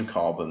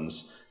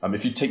hydrocarbons.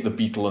 If you take the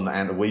beetle and the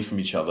ant away from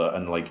each other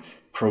and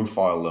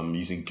profile them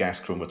using gas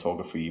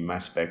chromatography,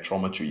 mass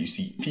spectrometry, you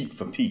see peak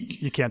for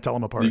peak. You can't tell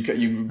them apart.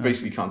 You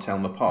basically can't tell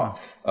them apart.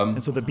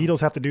 And so the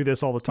beetles have to do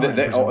this all the time.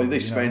 They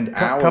spend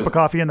hours. Cup of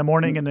coffee in the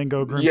morning and then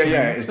go groom.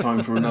 Yeah, it's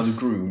time for another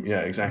groom.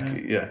 Yeah,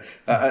 exactly. Yeah.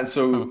 And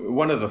so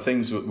one of the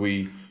things that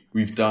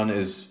we've done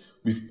is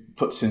we've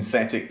put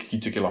synthetic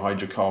cuticular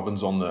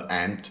hydrocarbons on the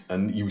ant,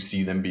 and you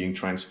see them being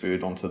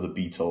transferred onto the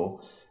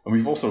beetle. And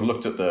we've also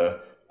looked at the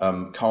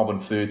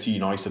carbon-13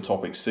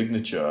 isotopic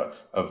signature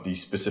of the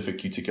specific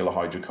cuticular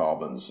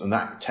hydrocarbons, and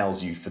that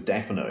tells you for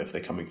definite if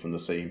they're coming from the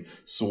same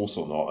source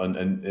or not,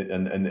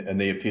 and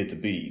they appear to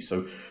be.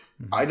 So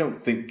I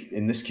don't think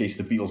in this case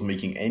the beetle's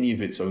making any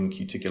of its own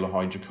cuticular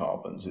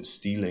hydrocarbons. It's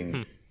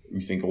stealing,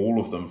 we think, all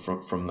of them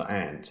from the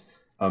ant.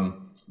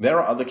 There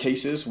are other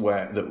cases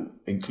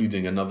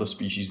including another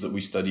species that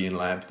we study in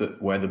lab,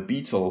 where the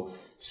beetle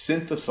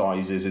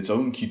synthesizes its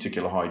own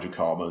cuticular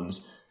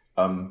hydrocarbons.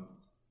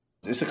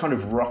 It's a kind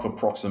of rough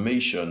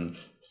approximation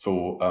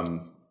for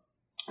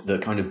the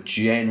kind of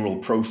general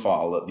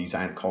profile that these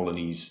ant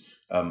colonies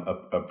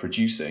are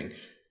producing.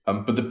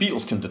 But the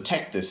beetles can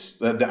detect this.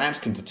 The ants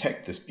can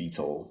detect this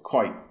beetle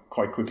quite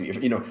quickly.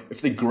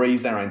 If they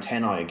graze their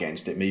antennae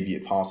against it, maybe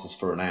it passes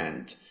for an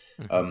ant.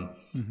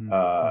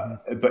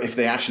 But if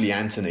they actually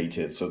antenate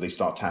it, so they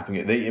start tapping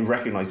it, they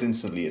recognize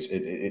instantly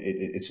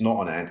it's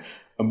not an ant.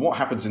 And what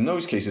happens in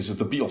those cases is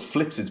the beetle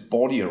flips its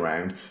body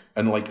around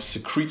and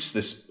secretes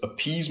this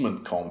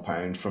appeasement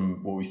compound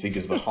from what we think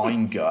is the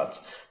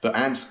hindgut that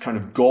ants kind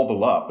of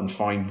gobble up and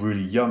find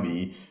really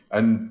yummy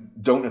and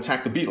don't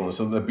attack the beetle. And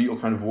so the beetle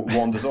kind of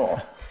wanders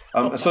off.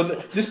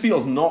 This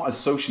beetle's not as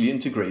socially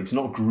integrated. It's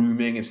not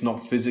grooming. It's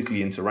not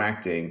physically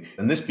interacting.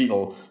 And this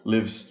beetle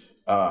lives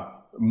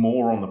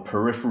more on the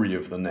periphery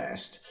of the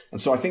nest.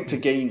 And so I think to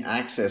gain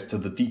access to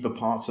the deeper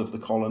parts of the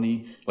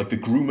colony, like the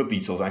groomer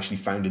beetle is actually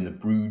found in the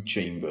brood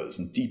chambers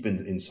and deep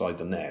inside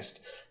the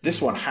nest.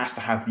 This one has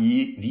to have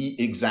the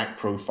exact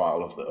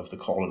profile of the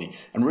colony.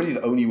 And really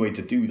the only way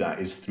to do that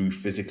is through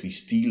physically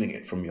stealing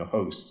it from your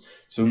hosts.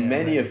 So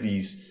many of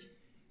these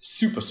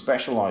super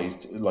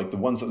specialized, like the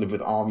ones that live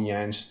with army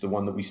ants, the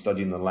one that we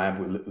study in the lab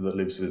that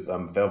lives with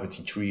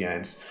velvety tree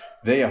ants,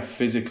 they are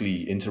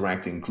physically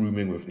interacting,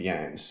 grooming with the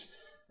ants.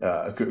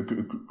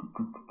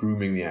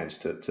 Grooming the ants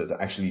to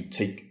actually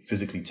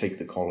physically take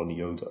the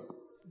colony odor.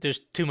 There's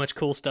too much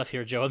cool stuff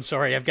here, Joe. I'm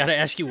sorry. I've got to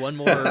ask you one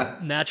more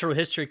natural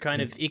history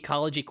kind of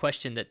ecology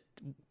question that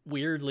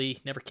weirdly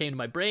never came to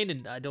my brain,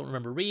 and I don't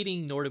remember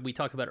reading, nor did we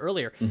talk about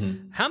earlier.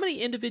 How many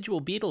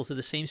individual beetles of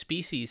the same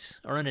species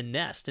are in a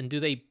nest, and do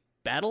they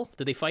battle?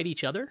 Do they fight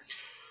each other?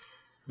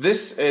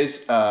 This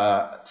is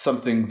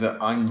something that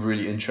I'm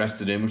really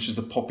interested in, which is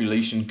the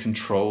population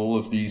control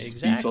of these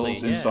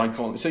beetles inside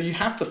colonies. So you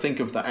have to think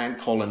of the ant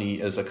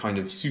colony as a kind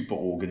of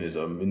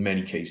superorganism in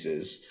many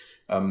cases.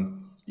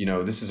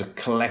 This is a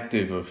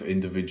collective of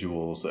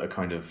individuals that are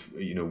kind of,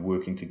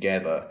 working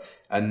together.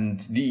 And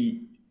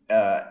the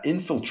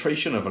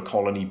infiltration of a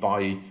colony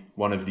by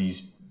one of these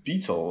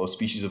beetle or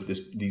species of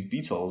these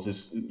beetles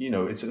is,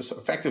 it's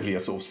effectively a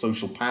sort of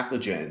social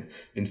pathogen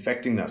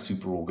infecting that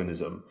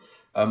superorganism.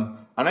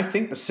 And I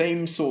think the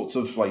same sorts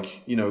of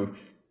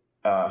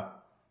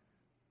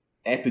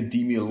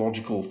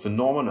epidemiological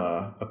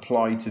phenomena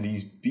apply to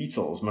these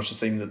beetles, much the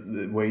same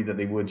the way that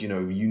they would,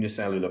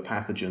 unicellular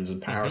pathogens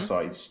and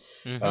parasites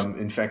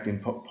infecting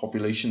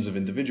populations of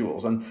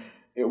individuals. And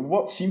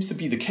what seems to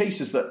be the case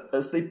is that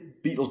as the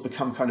beetles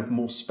become kind of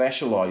more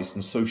specialized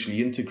and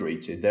socially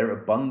integrated, their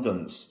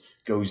abundance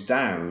goes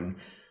down,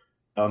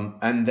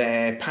 and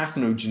their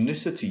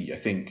parthenogenicity, I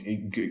think,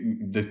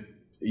 the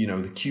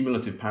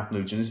cumulative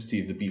parthenogenicity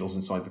of the beetles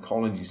inside the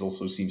colonies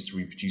also seems to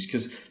reproduce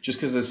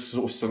because there's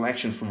sort of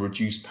selection for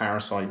reduced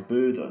parasite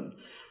burden.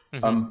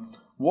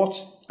 What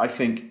I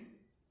think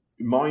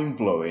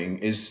mind-blowing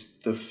is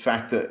the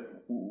fact that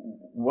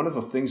one of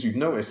the things we've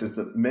noticed is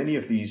that many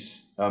of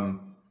these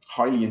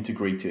highly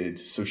integrated,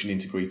 socially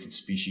integrated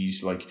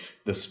species, like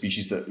the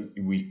species that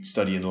we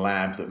study in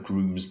lab that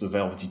grooms the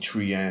velvety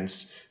tree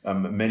ants,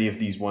 many of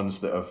these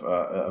ones that have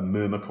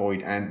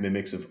myrmecoid ant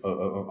mimics of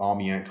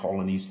army ant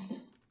colonies,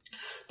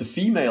 the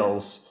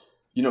females,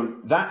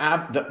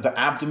 the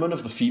abdomen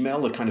of the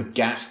female, the kind of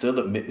gaster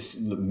that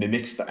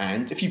mimics the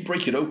ant, if you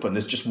break it open,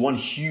 there's just one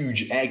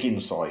huge egg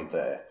inside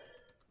there,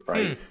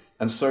 right?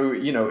 And so,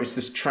 it's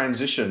this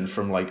transition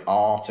from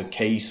R to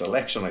K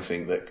selection, I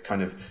think, that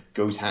kind of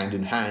goes hand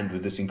in hand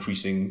with this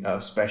increasing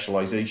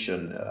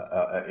specialization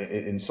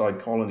inside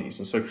colonies.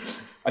 And so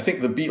I think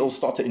the beetles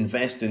start to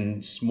invest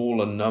in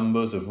smaller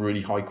numbers of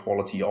really high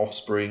quality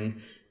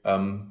offspring,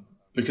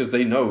 because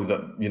they know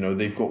that,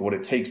 they've got what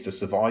it takes to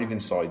survive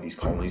inside these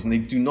colonies, and they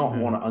do not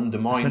want to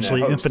undermine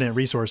essentially their hosts. Infinite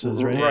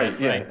resources, right? Right,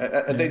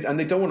 yeah. And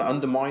they don't want to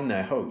undermine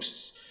their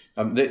hosts.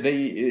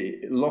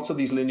 Lots of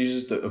these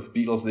lineages of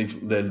beetles,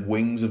 their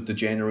wings have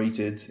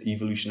degenerated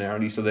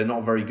evolutionarily, so they're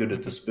not very good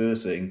at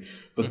dispersing,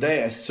 but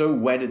they are so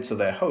wedded to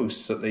their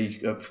hosts that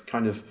they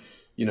kind of,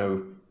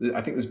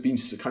 I think there's been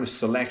kind of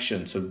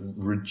selection to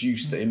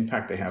reduce the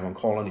impact they have on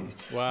colonies.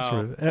 Wow.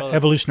 Sort of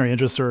evolutionary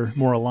interests are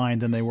more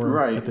aligned than they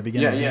were at the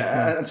beginning.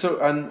 Yeah.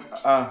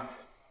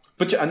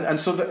 But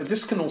so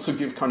this can also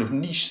give kind of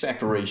niche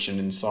separation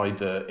inside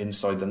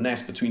the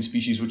nest between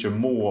species which are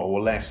more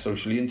or less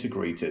socially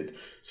integrated.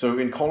 So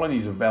in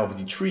colonies of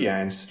velvety tree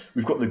ants,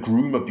 we've got the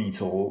groomer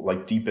beetle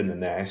like deep in the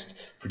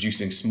nest,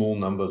 producing small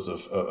numbers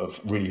of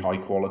really high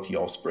quality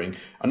offspring.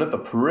 And at the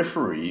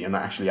periphery, and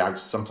actually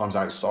sometimes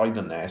outside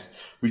the nest,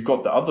 we've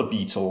got the other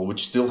beetle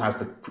which still has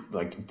the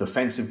like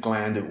defensive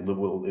gland it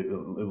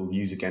will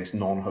use against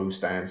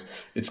non-host ants.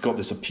 It's got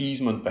this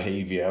appeasement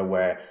behavior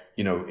where,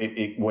 you know,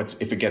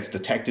 if it gets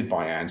detected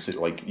by ants, it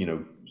like, you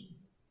know,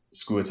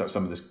 squirts out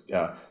some of this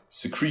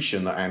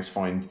secretion that ants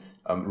find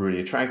really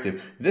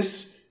attractive.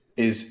 This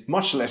is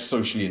much less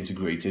socially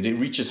integrated. It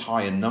reaches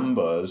higher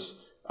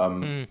numbers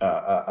around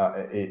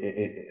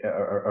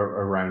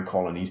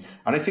colonies.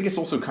 And I think it's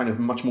also kind of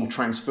much more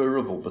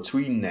transferable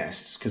between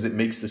nests because it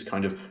makes this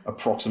kind of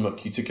approximate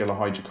cuticular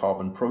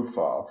hydrocarbon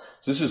profile.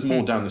 So this is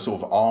more down the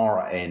sort of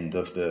R end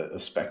of the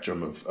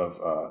spectrum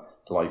of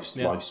life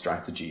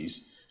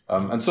strategies.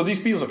 And so these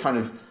beetles are kind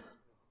of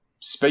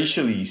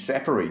spatially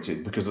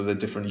separated because of their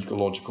different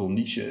ecological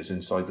niches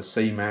inside the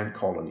same ant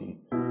colony.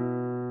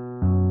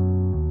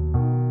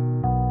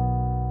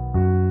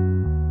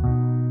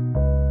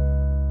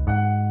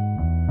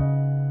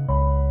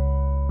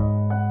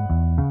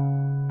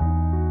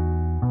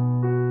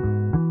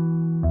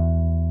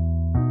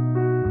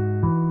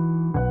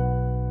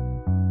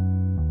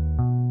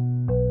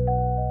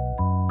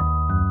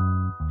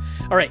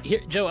 All right,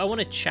 here, Joe, I want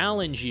to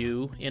challenge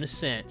you in a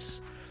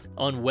sense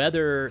on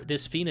whether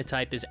this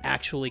phenotype is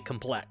actually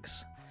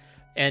complex.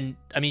 And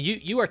I mean,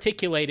 you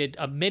articulated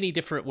many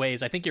different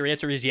ways. I think your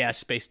answer is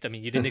yes, based, I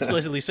mean, you didn't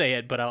explicitly say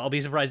it, but I'll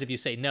be surprised if you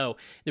say no.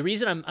 The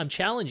reason I'm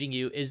challenging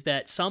you is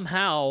that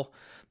somehow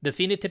the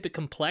phenotypic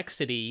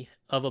complexity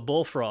of a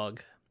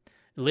bullfrog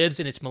lives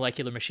in its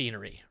molecular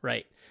machinery,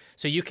 right?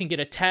 So you can get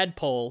a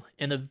tadpole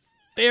in a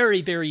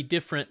very, very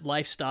different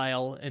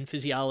lifestyle and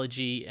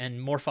physiology and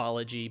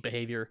morphology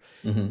behavior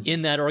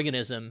in that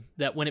organism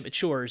that when it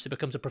matures, it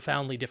becomes a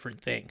profoundly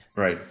different thing.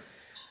 Right.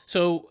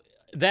 So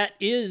that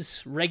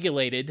is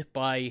regulated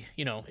by,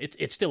 you know,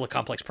 it's still a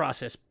complex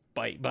process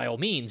by all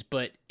means,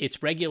 but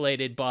it's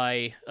regulated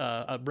by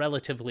a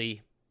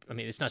relatively, I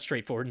mean, it's not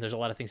straightforward and there's a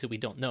lot of things that we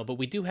don't know, but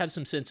we do have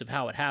some sense of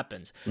how it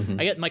happens.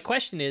 My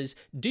question is,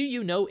 do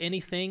you know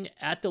anything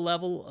at the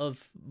level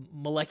of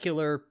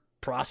molecular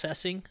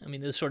processing, I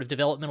mean, this sort of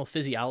developmental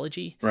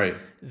physiology, right,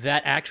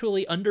 that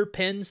actually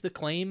underpins the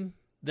claim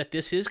that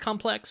this is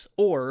complex?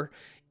 Or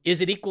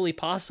is it equally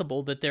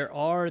possible that there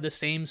are the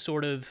same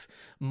sort of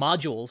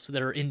modules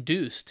that are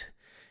induced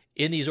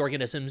in these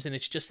organisms, and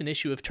it's just an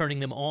issue of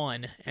turning them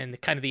on, and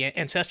kind of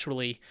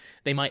ancestrally,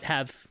 they might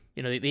have,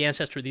 you know, the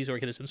ancestor of these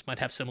organisms might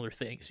have similar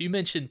things. You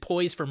mentioned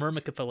poise for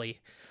myrmecophily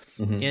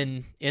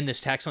in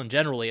this taxon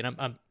generally, and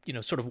I'm you know,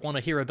 sort of want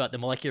to hear about the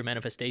molecular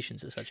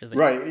manifestations of such a thing.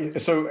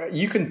 Right. So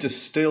you can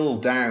distill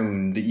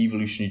down the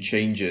evolutionary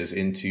changes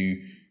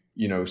into,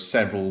 you know,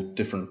 several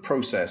different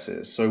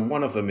processes. So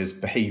one of them is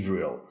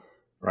behavioral,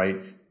 right?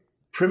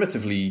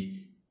 Primitively,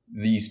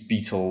 these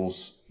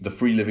beetles, the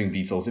free-living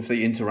beetles, if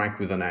they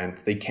interact with an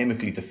ant, they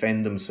chemically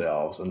defend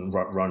themselves and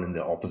run in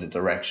the opposite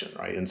direction,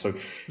 right? And so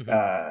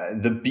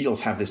the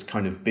beetles have this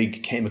kind of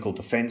big chemical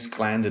defense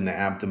gland in their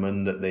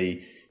abdomen that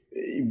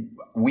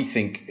we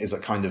think is a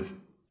kind of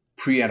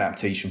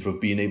pre-adaptation for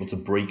being able to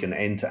break and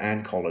enter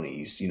ant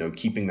colonies, you know,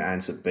 keeping the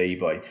ants at bay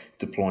by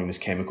deploying this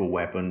chemical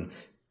weapon,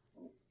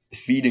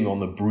 feeding on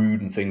the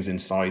brood and things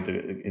inside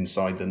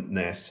the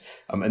nest,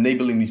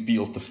 enabling these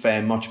beetles to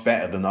fare much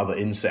better than other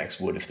insects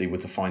would if they were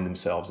to find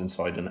themselves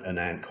inside an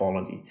ant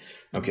colony.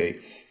 Okay,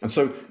 and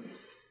so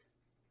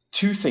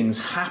two things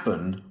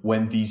happen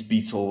when these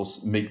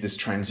beetles make this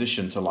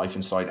transition to life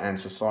inside ant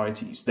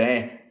societies.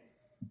 Their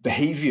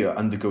behavior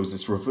undergoes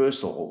this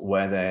reversal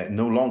where they're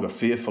no longer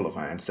fearful of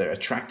ants, they're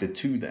attracted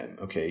to them.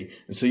 Okay,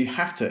 and so you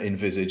have to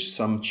envisage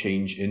some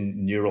change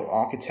in neural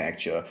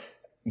architecture,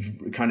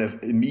 kind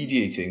of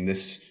mediating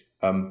this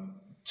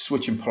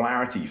switch in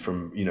polarity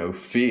from, you know,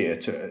 fear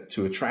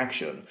to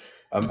attraction.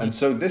 And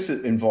so this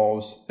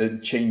involves a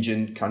change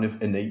in kind of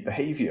innate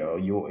behavior,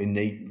 your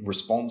innate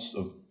response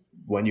of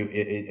when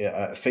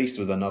you're faced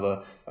with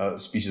another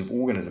species of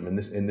organism,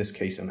 in this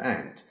case an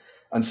ant.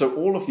 And so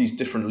all of these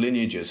different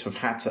lineages have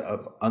had to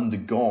have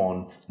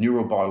undergone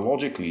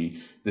neurobiologically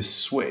this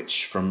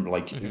switch from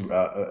like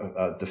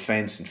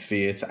defense and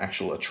fear to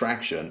actual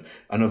attraction,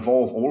 and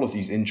evolve all of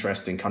these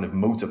interesting kind of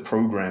motor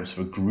programs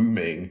for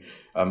grooming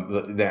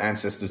that their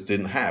ancestors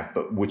didn't have,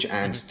 but which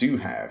ants do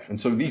have. And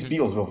so these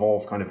beetles have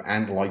evolved kind of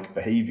ant-like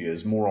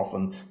behaviors more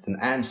often than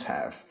ants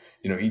have,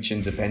 you know, each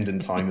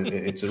independent time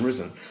it's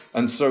arisen.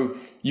 And so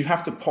you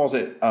have to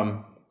posit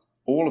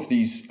all of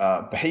these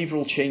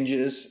behavioral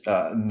changes,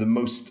 the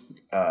most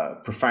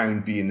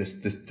profound being this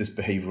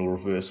behavioral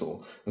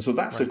reversal. And so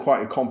that's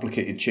quite a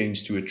complicated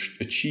change to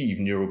achieve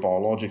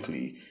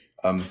neurobiologically.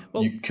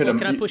 Well,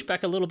 can I push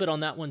back a little bit on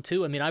that one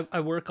too? I mean, I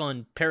work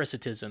on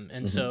parasitism,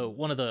 and so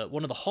one of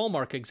the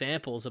hallmark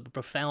examples of a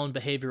profound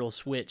behavioral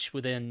switch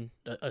within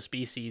a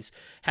species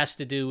has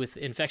to do with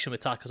infection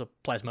with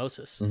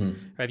toxoplasmosis.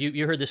 Have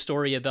you heard the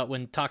story about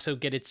when toxo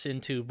gets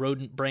into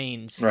rodent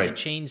brains? Right. It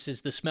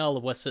changes the smell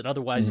of what's an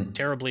otherwise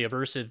terribly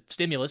aversive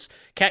stimulus,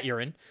 cat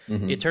urine.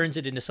 It turns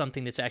it into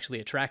something that's actually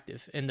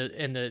attractive, and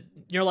the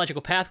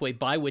neurological pathway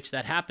by which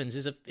that happens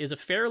is a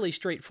fairly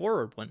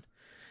straightforward one.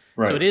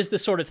 Right. So it is the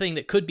sort of thing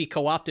that could be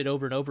co-opted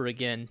over and over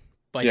again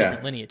by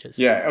different lineages.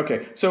 Yeah.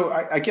 Okay. So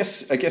I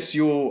guess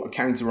your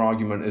counter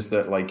argument is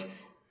that like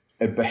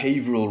a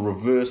behavioral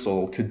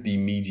reversal could be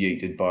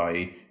mediated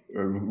by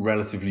a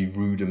relatively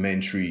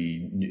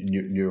rudimentary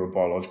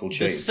neurobiological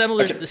change.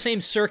 The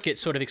same circuit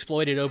sort of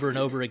exploited over and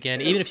over again,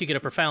 even if you get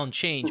a profound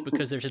change,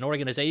 because there's an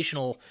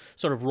organizational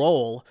sort of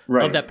role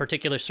of that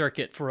particular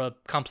circuit for a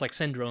complex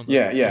syndrome.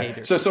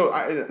 Behavior. So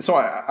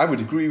I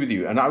would agree with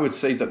you, and I would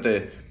say that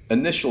the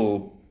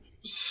initial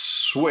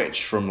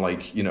switch from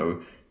like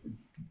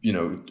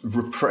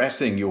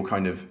repressing your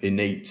kind of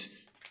innate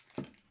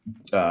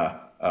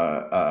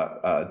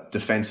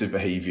defensive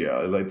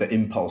behavior, like the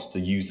impulse to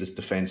use this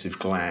defensive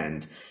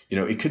gland,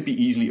 it could be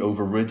easily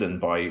overridden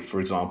by, for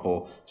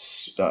example,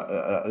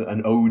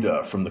 an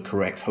odor from the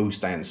correct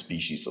host ant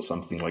species or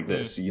something like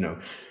this,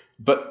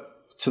 but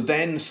to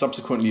then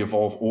subsequently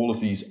evolve all of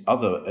these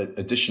other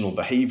additional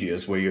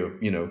behaviors where you're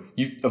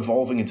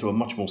evolving into a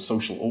much more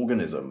social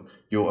organism.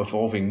 You're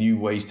evolving new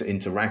ways to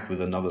interact with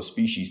another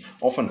species,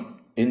 often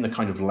in the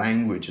kind of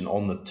language and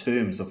on the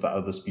terms of that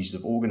other species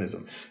of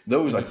organism.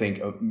 Those, I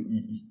think,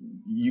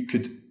 you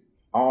could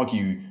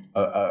argue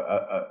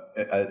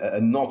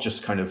not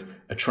just kind of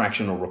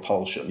attraction or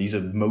repulsion. These are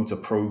motor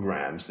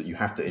programs that you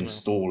have to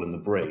install in the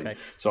brain. Okay.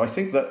 So I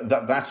think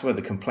that's where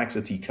the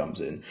complexity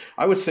comes in.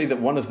 I would say that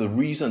one of the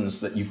reasons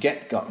that you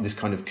got this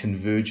kind of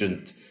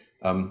convergent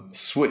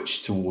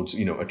switch towards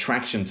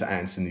attraction to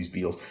ants in these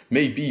beetles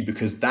may be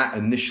because that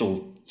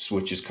initial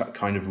switch is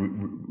kind of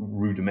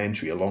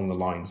rudimentary along the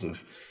lines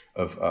of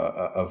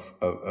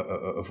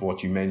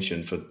what you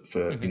mentioned for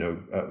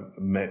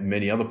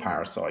many other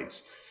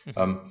parasites.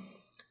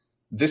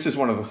 This is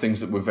one of the things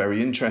that we're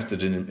very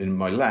interested in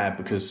my lab,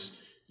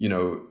 because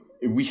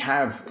we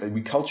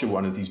culture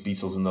one of these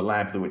beetles in the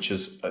lab which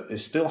it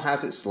still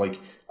has its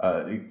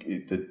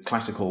the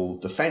classical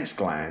defense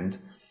gland,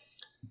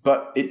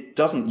 but it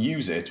doesn't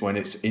use it when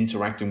it's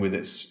interacting with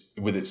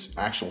its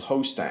actual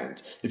host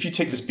ant. If you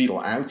take this beetle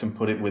out and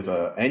put it with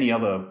any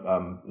other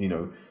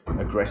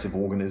aggressive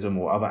organism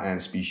or other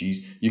ant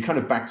species, you're kind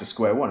of back to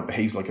square one. It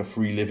behaves like a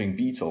free living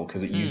beetle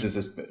because it uses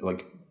this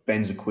like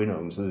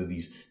benzoquinones,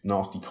 these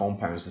nasty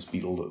compounds this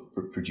beetle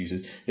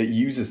produces. It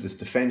uses this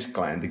defense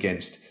gland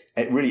against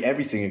really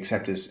everything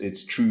except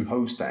its true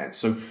host ant.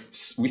 So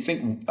we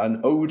think an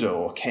odor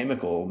or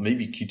chemical,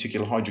 maybe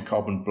cuticular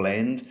hydrocarbon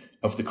blend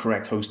of the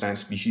correct host ant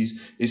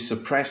species, is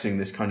suppressing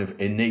this kind of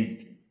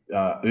innate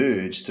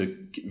urge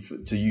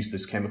to use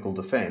this chemical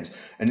defense.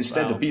 And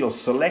instead the beetle's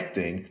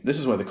selecting, this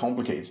is where the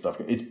complicated stuff,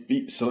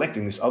 it's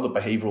selecting this other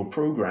behavioral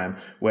program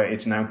where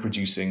it's now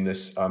producing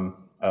this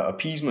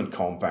appeasement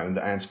compound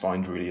that ants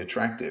find really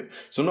attractive.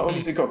 So not only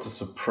has it got to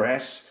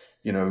suppress,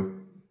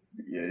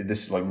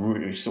 this like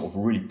really, sort of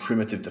really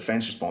primitive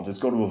defense response, it's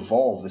got to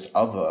evolve this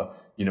other,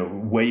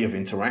 way of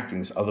interacting,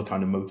 this other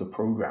kind of motor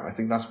program. I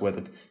think that's where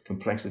the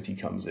complexity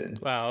comes in.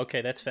 Wow.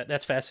 Okay. That's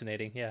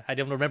fascinating. Yeah. I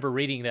don't remember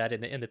reading that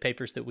in the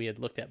papers that we had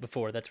looked at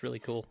before. That's really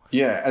cool.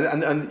 Yeah.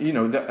 And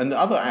the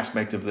other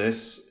aspect of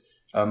this,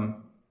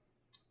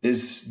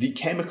 is the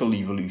chemical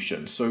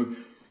evolution. So,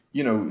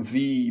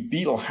 the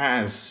beetle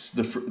has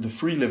the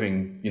free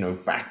living,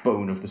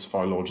 backbone of this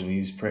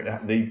phylogeny.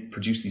 They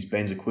produce these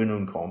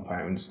benzoquinone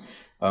compounds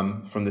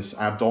from this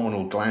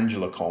abdominal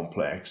glandular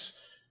complex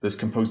that's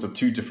composed of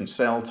two different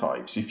cell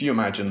types. If you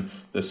imagine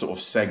the sort of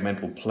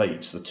segmental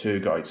plates, the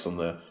tergites on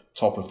the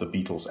top of the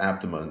beetle's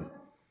abdomen,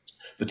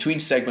 between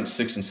segments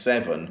 6 and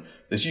 7,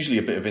 there's usually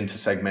a bit of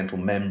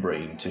intersegmental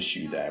membrane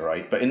tissue there,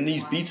 right? But in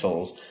these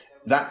beetles,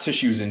 that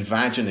tissue is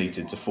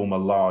invaginated to form a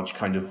large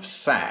kind of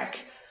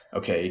sac.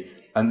 Okay,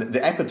 and the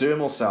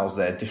epidermal cells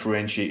there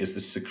differentiate as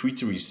the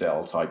secretory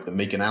cell type that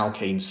make an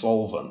alkane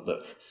solvent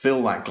that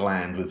fill that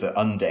gland with the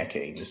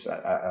undecane, this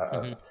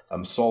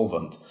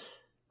solvent.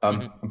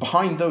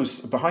 Behind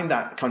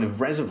that kind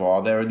of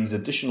reservoir, there are these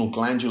additional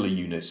glandular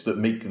units that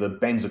make the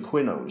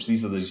benzoquinones.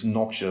 These are these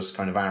noxious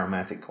kind of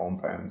aromatic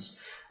compounds.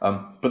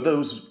 But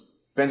those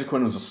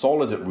benzoquinones are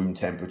solid at room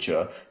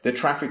temperature. They're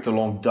trafficked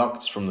along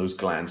ducts from those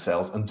gland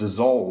cells and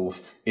dissolve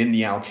in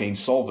the alkane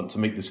solvent to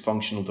make this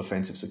functional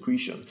defensive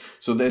secretion.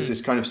 So there's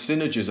this kind of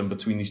synergism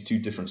between these two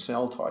different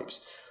cell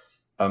types.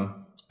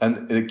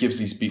 And it gives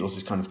these beetles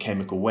this kind of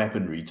chemical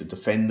weaponry to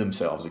defend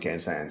themselves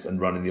against ants and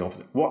run in the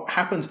opposite. What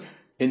happens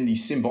in the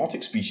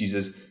symbiotic species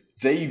is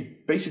they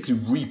basically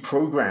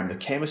reprogram the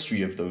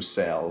chemistry of those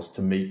cells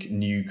to make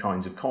new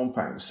kinds of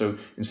compounds. So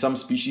in some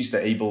species,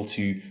 they're able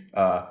to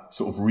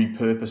sort of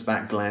repurpose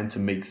that gland to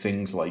make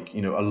things like,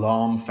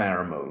 alarm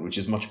pheromone, which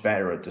is much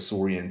better at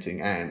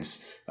disorienting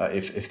ants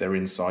if they're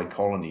inside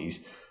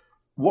colonies.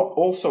 What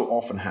also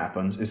often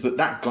happens is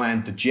that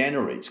gland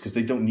degenerates because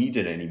they don't need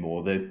it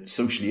anymore. They're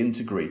socially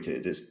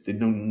integrated. They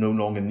no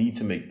longer need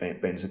to make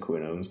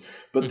benzoquinones,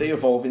 but they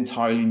evolve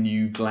entirely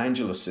new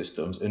glandular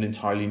systems and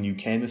entirely new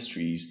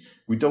chemistries.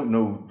 We don't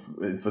know,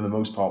 for the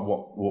most part,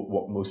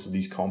 what most of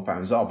these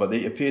compounds are, but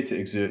they appear to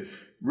exert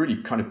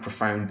really kind of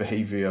profound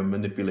behavior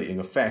manipulating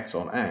effects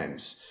on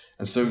ants.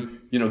 And so,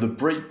 the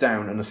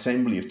breakdown and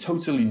assembly of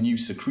totally new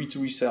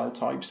secretory cell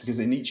types, because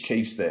in each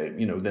case they're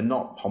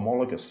not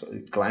homologous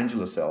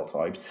glandular cell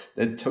types,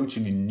 they're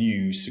totally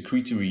new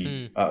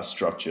secretory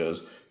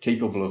structures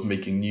capable of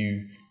making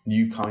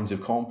new kinds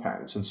of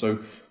compounds. And so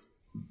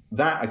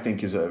that, I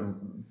think, is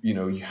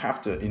you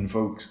have to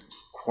invoke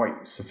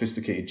quite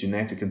sophisticated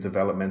genetic and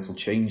developmental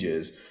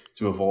changes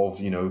to evolve,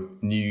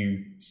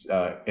 new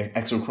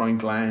exocrine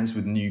glands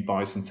with new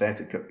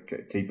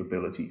biosynthetic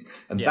capabilities.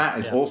 And that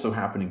is also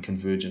happening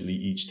convergently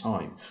each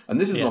time.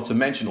 And this is not to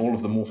mention all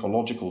of the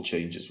morphological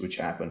changes which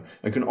happen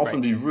and can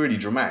often be really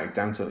dramatic,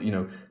 down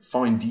to,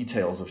 fine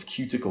details of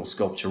cuticle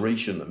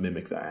sculpturation that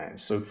mimic the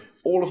ants. So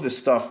all of this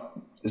stuff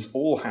is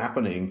all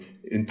happening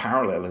in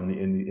parallel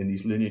in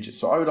these lineages.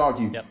 So I would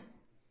argue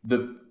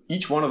that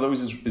each one of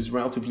those is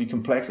relatively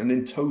complex, and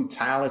in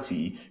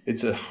totality,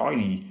 it's a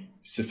highly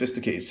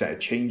sophisticated set of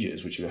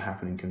changes which are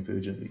happening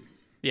convergently.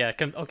 Yeah,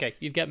 okay,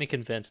 you've got me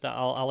convinced.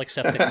 I'll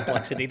accept the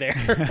complexity there.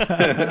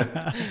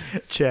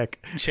 Check.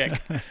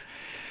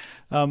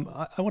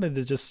 I wanted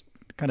to just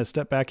kind of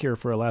step back here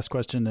for a last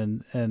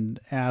question and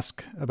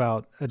ask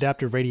about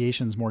adaptive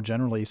radiations more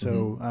generally.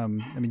 So, I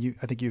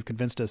think you've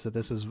convinced us that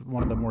this is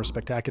one of the more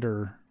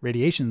spectacular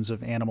radiations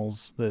of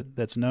animals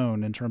that's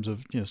known in terms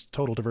of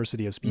total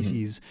diversity of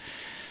species.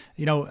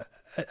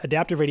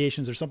 Adaptive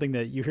radiations are something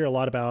that you hear a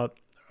lot about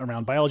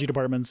around biology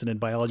departments and in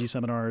biology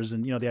seminars.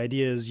 And, the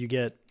idea is you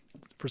get,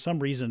 for some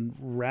reason,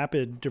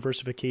 rapid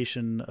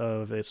diversification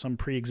of some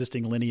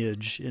pre-existing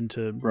lineage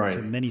into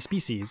to many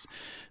species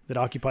that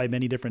occupy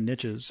many different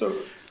niches.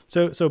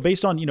 So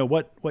based on,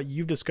 what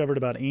you've discovered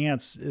about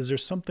ants, is there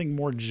something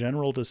more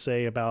general to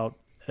say about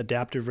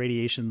adaptive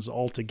radiations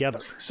altogether?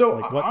 So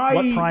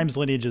what primes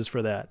lineages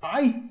for that?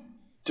 I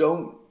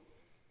don't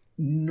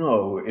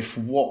know if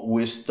what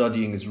we're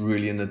studying is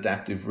really an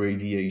adaptive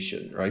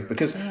radiation, right?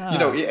 Because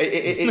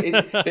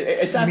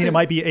it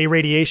might be a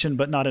radiation,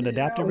 but not an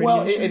adaptive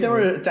radiation. There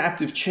are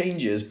adaptive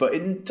changes, but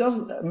it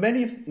doesn't.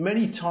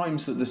 Many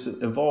times that this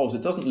evolves,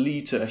 it doesn't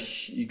lead to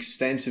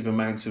extensive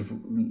amounts of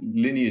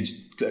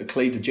lineage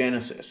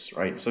cladogenesis,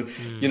 right? So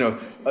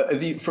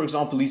for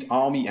example, these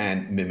army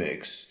ant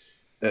mimics.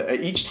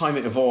 Each time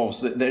it evolves,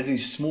 there are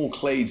these small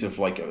clades of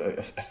like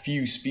a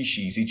few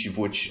species, each of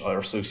which are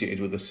associated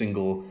with a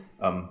single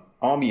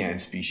army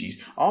ant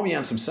species. Army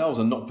ants themselves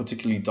are not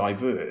particularly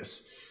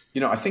diverse.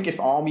 I think if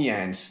army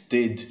ants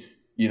did,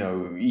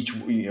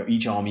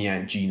 each army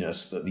ant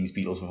genus that these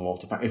beetles have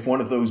evolved to, if one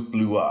of those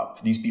blew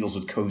up, these beetles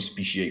would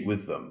co-speciate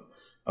with them.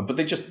 But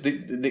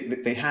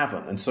they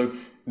haven't. And so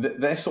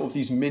they're sort of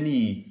these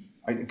mini...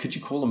 could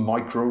you call them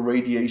micro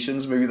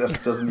radiations? Maybe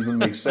that doesn't even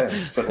make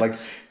sense. But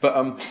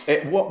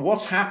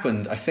what's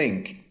happened, I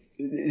think,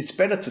 it's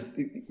better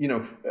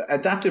to,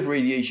 adaptive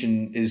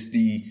radiation is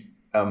the,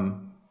 a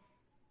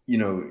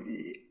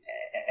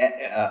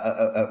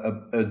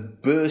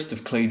burst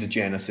of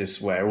cladogenesis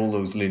where all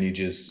those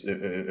lineages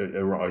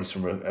arise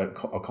from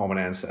a common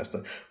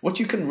ancestor. What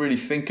you can really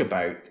think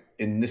about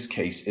in this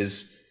case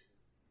is,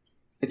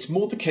 it's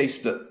more the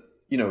case that,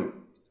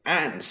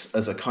 ants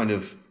as a kind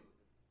of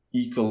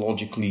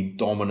ecologically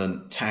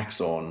dominant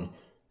taxon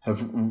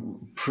have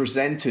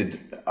presented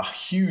a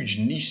huge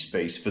niche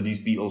space for these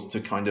beetles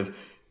to kind of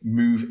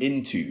move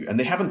into, and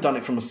they haven't done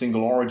it from a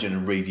single origin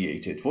and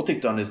radiated. What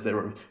they've done is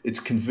it's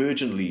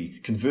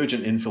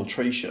convergent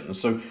infiltration.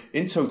 So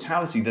in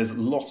totality, there's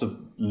lots of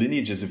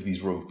lineages of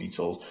these rove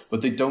beetles,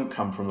 but they don't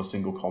come from a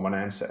single common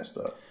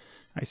ancestor.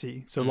 I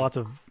see. So lots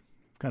of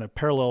kind of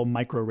parallel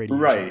micro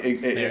radiations. Right.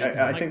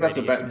 I think that's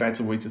a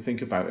better way to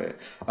think about it.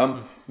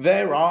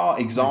 There are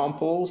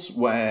examples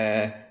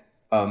where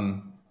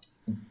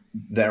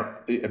there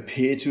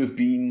appear to have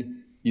been,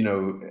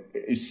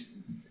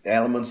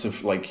 elements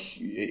of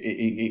like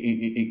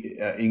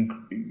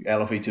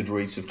elevated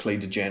rates of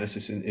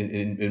cladogenesis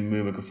in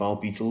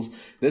myrmecophile beetles.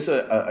 There's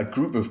a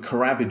group of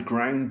carabid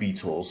ground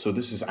beetles. So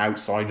this is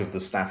outside of the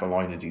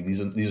Staphylinidae.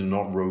 These are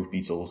not rove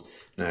beetles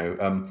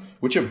now,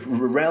 which are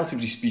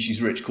relatively species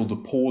rich, called the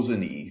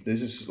Pausinae.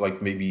 This is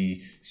like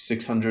maybe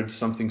 600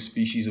 something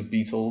species of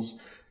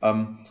beetles.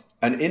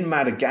 And in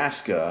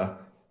Madagascar,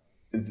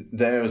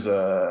 there's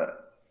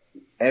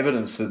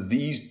evidence that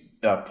these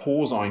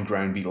porcine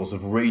ground beetles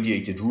have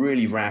radiated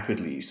really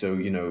rapidly. So,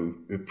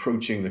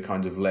 approaching the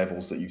kind of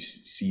levels that you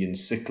see in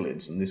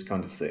cichlids and this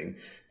kind of thing,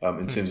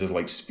 in terms of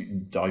like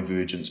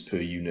divergence per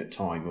unit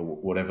time or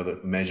whatever the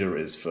measure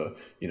is for,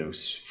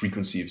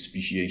 frequency of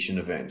speciation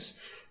events.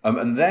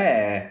 And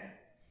there,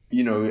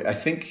 I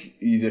think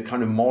the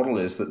kind of model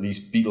is that these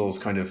beetles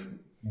kind of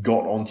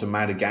got onto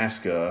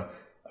Madagascar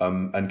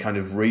and kind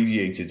of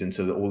radiated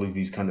into all of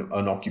these kind of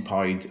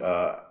unoccupied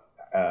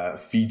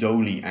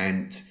Pheidole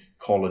ant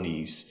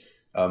colonies.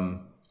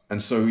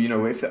 And so,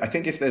 I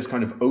think if there's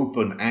kind of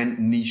open ant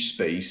niche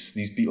space,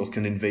 these beetles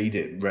can invade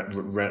it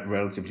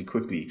relatively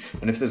quickly.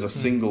 And if there's a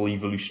single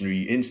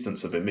evolutionary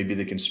instance of it, maybe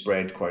they can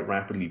spread quite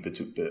rapidly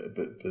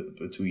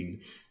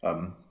between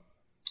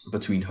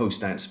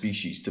host ant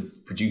species to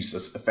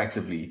produce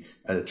effectively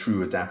a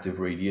true adaptive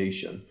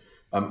radiation.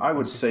 I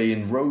would say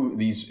in rove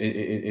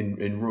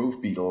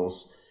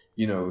beetles,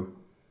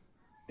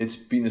 it's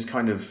been this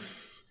kind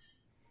of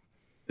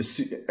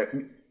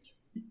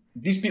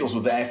these beetles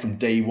were there from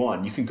day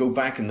one. You can go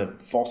back in the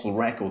fossil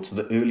record to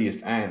the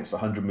earliest ants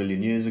 100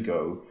 million years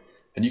ago,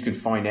 and you can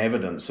find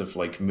evidence of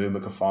like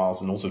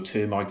myrmecophiles and also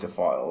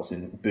termitophiles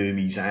in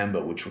Burmese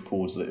amber, which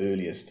records the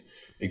earliest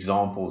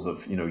examples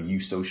of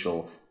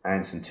eusocial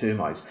ants and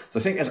termites. So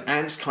I think as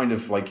ants kind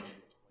of like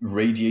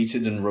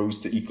radiated and rose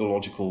to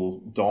ecological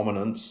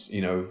dominance,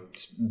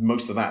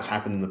 most of that's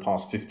happened in the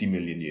past 50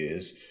 million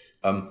years.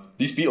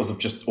 These beetles have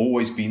just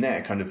always been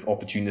there, kind of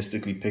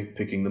opportunistically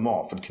picking them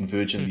off and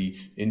convergently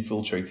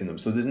infiltrating them.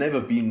 So there's never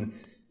been,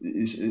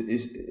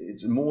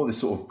 it's more this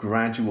sort of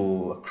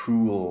gradual,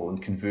 accrual and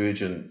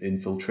convergent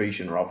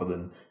infiltration rather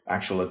than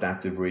actual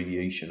adaptive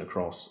radiation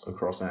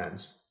across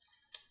ants.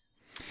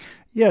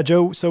 Yeah,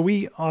 Joe. So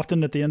we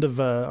often at the end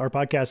of our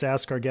podcast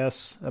ask our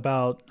guests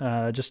about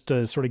just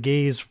to sort of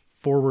gaze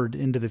forward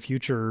into the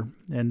future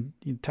and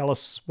tell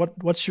us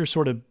what's your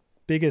sort of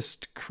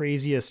biggest,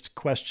 craziest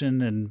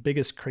question and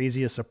biggest,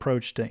 craziest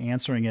approach to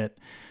answering it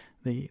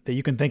that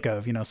you can think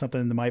of,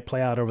 something that might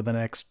play out over the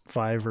next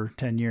 5 or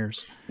 10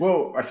 years.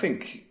 Well, I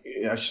think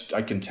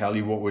I can tell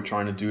you what we're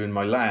trying to do in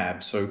my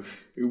lab. So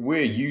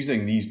we're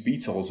using these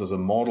beetles as a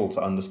model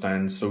to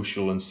understand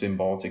social and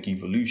symbiotic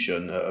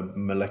evolution at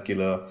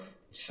molecular,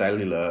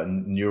 cellular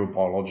and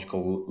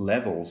neurobiological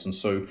levels. And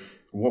so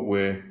what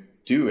we're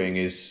doing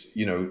is,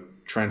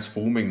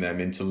 transforming them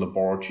into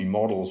laboratory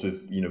models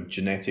with,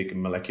 genetic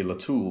and molecular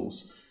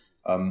tools.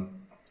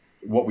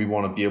 What we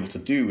want to be able to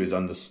do is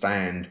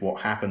understand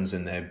what happens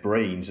in their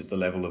brains at the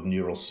level of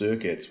neural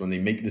circuits when they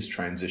make this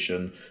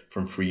transition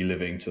from free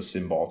living to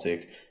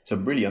symbiotic, to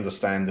really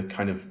understand the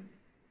kind of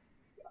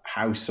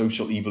how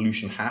social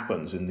evolution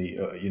happens in the,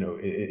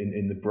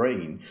 in the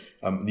brain.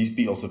 These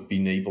beetles have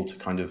been able to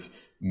kind of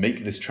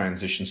make this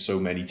transition so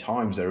many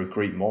times. They're a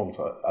great model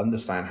to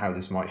understand how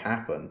this might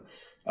happen.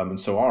 And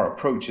so our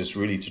approach is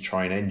really to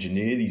try and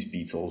engineer these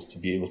beetles to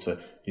be able to,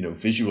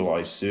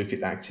 visualize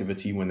circuit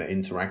activity when they're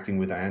interacting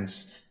with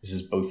ants. This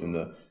is both in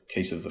the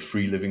case of the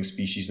free living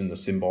species and the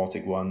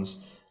symbiotic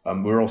ones.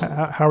 We're also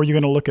how are you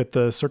going to look at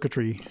the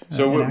circuitry?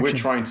 So we're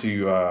trying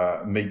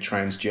to make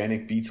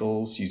transgenic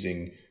beetles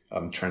using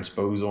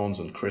transposons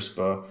and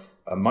CRISPR.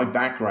 My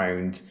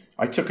background,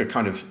 I took a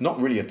kind of,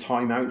 not really a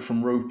time out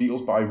from rove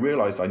beetles, but I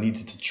realized I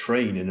needed to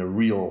train in a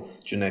real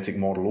genetic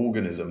model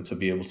organism to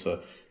be able to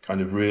kind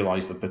of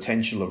realize the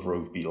potential of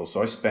rove beetles.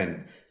 So I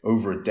spent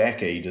over a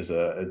decade as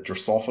a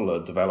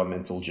Drosophila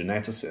developmental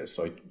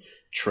geneticist. I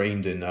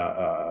trained in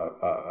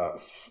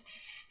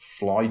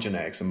fly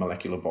genetics and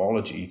molecular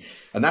biology.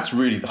 And that's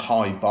really the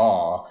high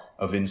bar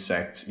of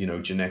insect,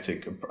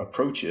 genetic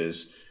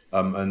approaches.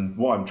 And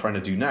what I'm trying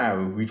to do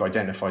now, we've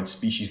identified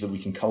species that we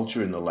can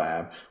culture in the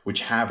lab,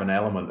 which have an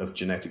element of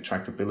genetic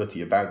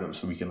tractability about them.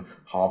 So we can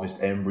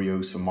harvest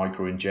embryos for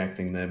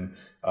micro-injecting them.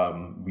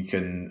 We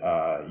can,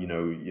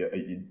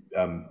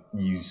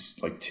 use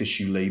like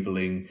tissue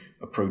labeling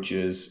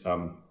approaches,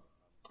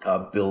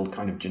 build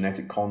kind of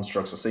genetic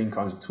constructs, the same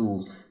kinds of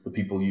tools that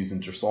people use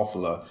in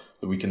Drosophila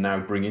that we can now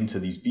bring into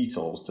these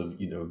beetles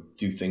to,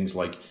 do things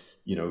like,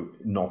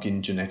 knock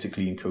in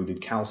genetically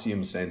encoded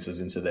calcium sensors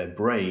into their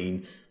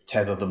brain,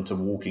 tether them to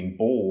walking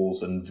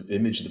balls and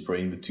image the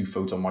brain with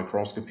 2-photon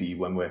microscopy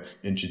when we're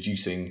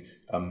introducing,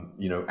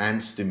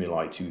 ant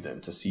stimuli to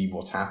them to see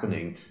what's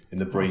happening in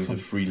the brains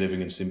of free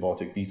living and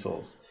symbiotic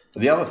beetles.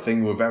 But the other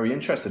thing we're very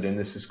interested in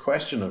is this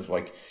question of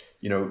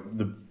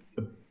the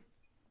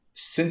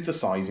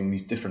synthesizing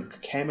these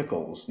different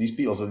chemicals. These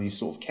beetles are these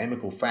sort of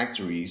chemical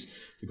factories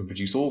that can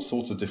produce all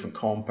sorts of different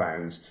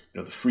compounds.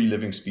 The free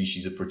living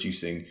species are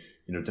producing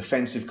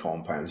defensive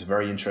compounds.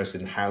 Very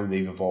interested in how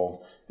they've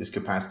evolved this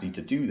capacity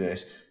to do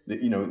this.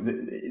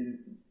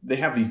 They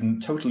have these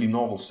totally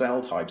novel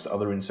cell types that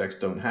other insects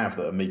don't have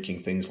that are making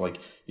things like,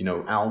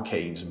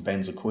 alkanes and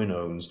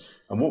benzoquinones.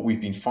 And what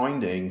we've been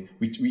finding,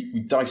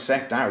 we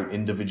dissect out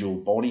individual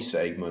body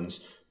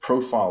segments,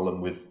 profile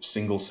them with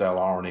single cell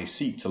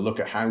RNA-seq to look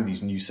at how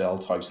these new cell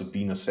types have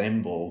been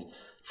assembled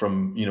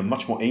from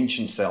much more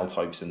ancient cell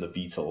types in the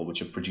beetle,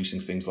 which are producing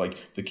things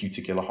like the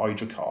cuticular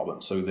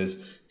hydrocarbon. So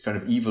there's kind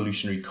of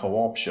evolutionary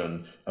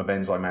co-option of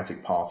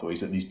enzymatic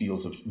pathways that these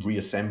beetles have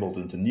reassembled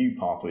into new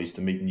pathways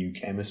to make new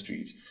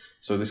chemistries.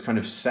 So this kind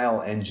of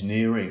cell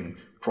engineering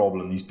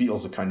problem, these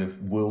beetles are kind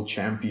of world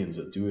champions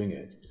at doing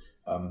it.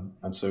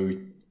 And so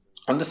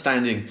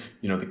understanding,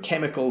 the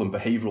chemical and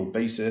behavioral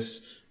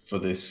basis for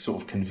this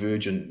sort of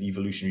convergent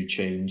evolutionary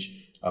change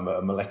at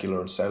a molecular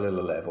and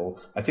cellular level,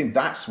 I think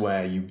that's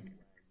where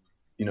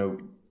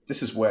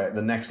this is where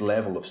the next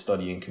level of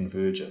studying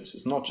convergence.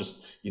 It's not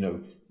just,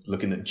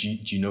 looking at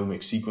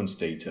genomic sequence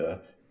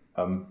data.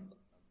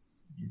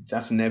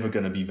 That's never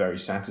going to be very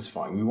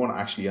satisfying. We want to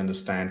actually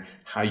understand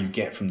how you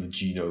get from the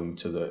genome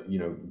to the,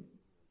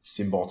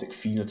 symbiotic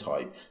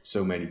phenotype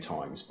so many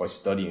times by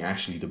studying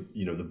actually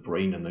the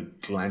brain and the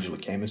glandular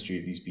chemistry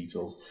of these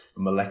beetles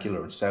at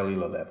molecular and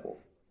cellular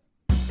level.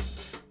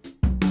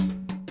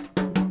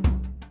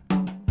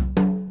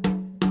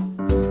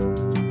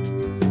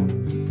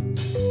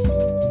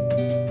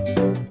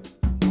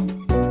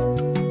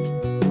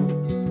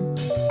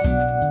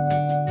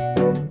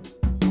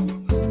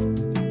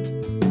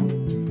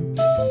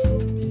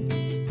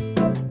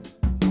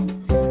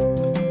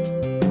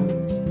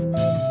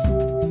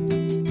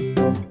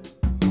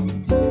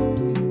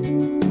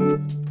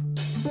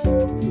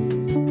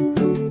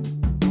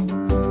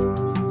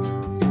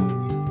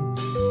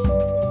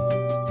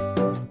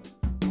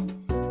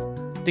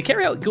 To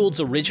carry out Gould's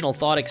original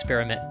thought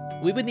experiment,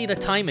 we would need a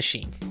time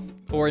machine,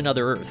 or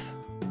another Earth.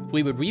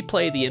 We would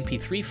replay the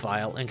MP3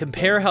 file and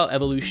compare how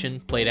evolution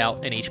played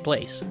out in each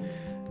place.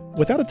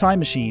 Without a time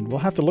machine, we'll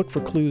have to look for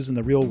clues in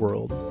the real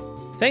world.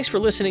 Thanks for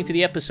listening to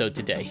the episode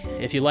today.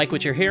 If you like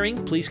what you're hearing,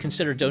 please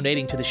consider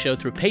donating to the show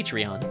through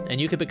Patreon,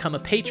 and you can become a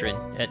patron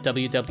at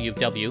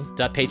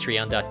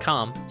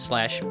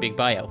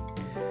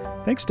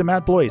www.patreon.com/bigbio. Thanks to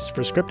Matt Blois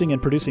for scripting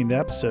and producing the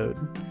episode.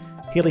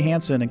 Haley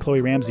Hansen and Chloe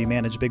Ramsey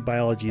manage Big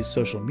Biology's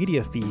social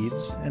media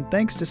feeds, and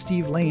thanks to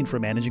Steve Lane for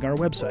managing our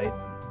website.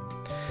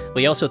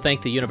 We also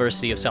thank the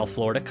University of South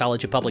Florida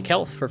College of Public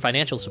Health for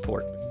financial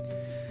support.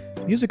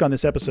 Music on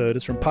this episode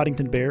is from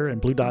Poddington Bear and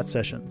Blue Dot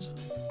Sessions.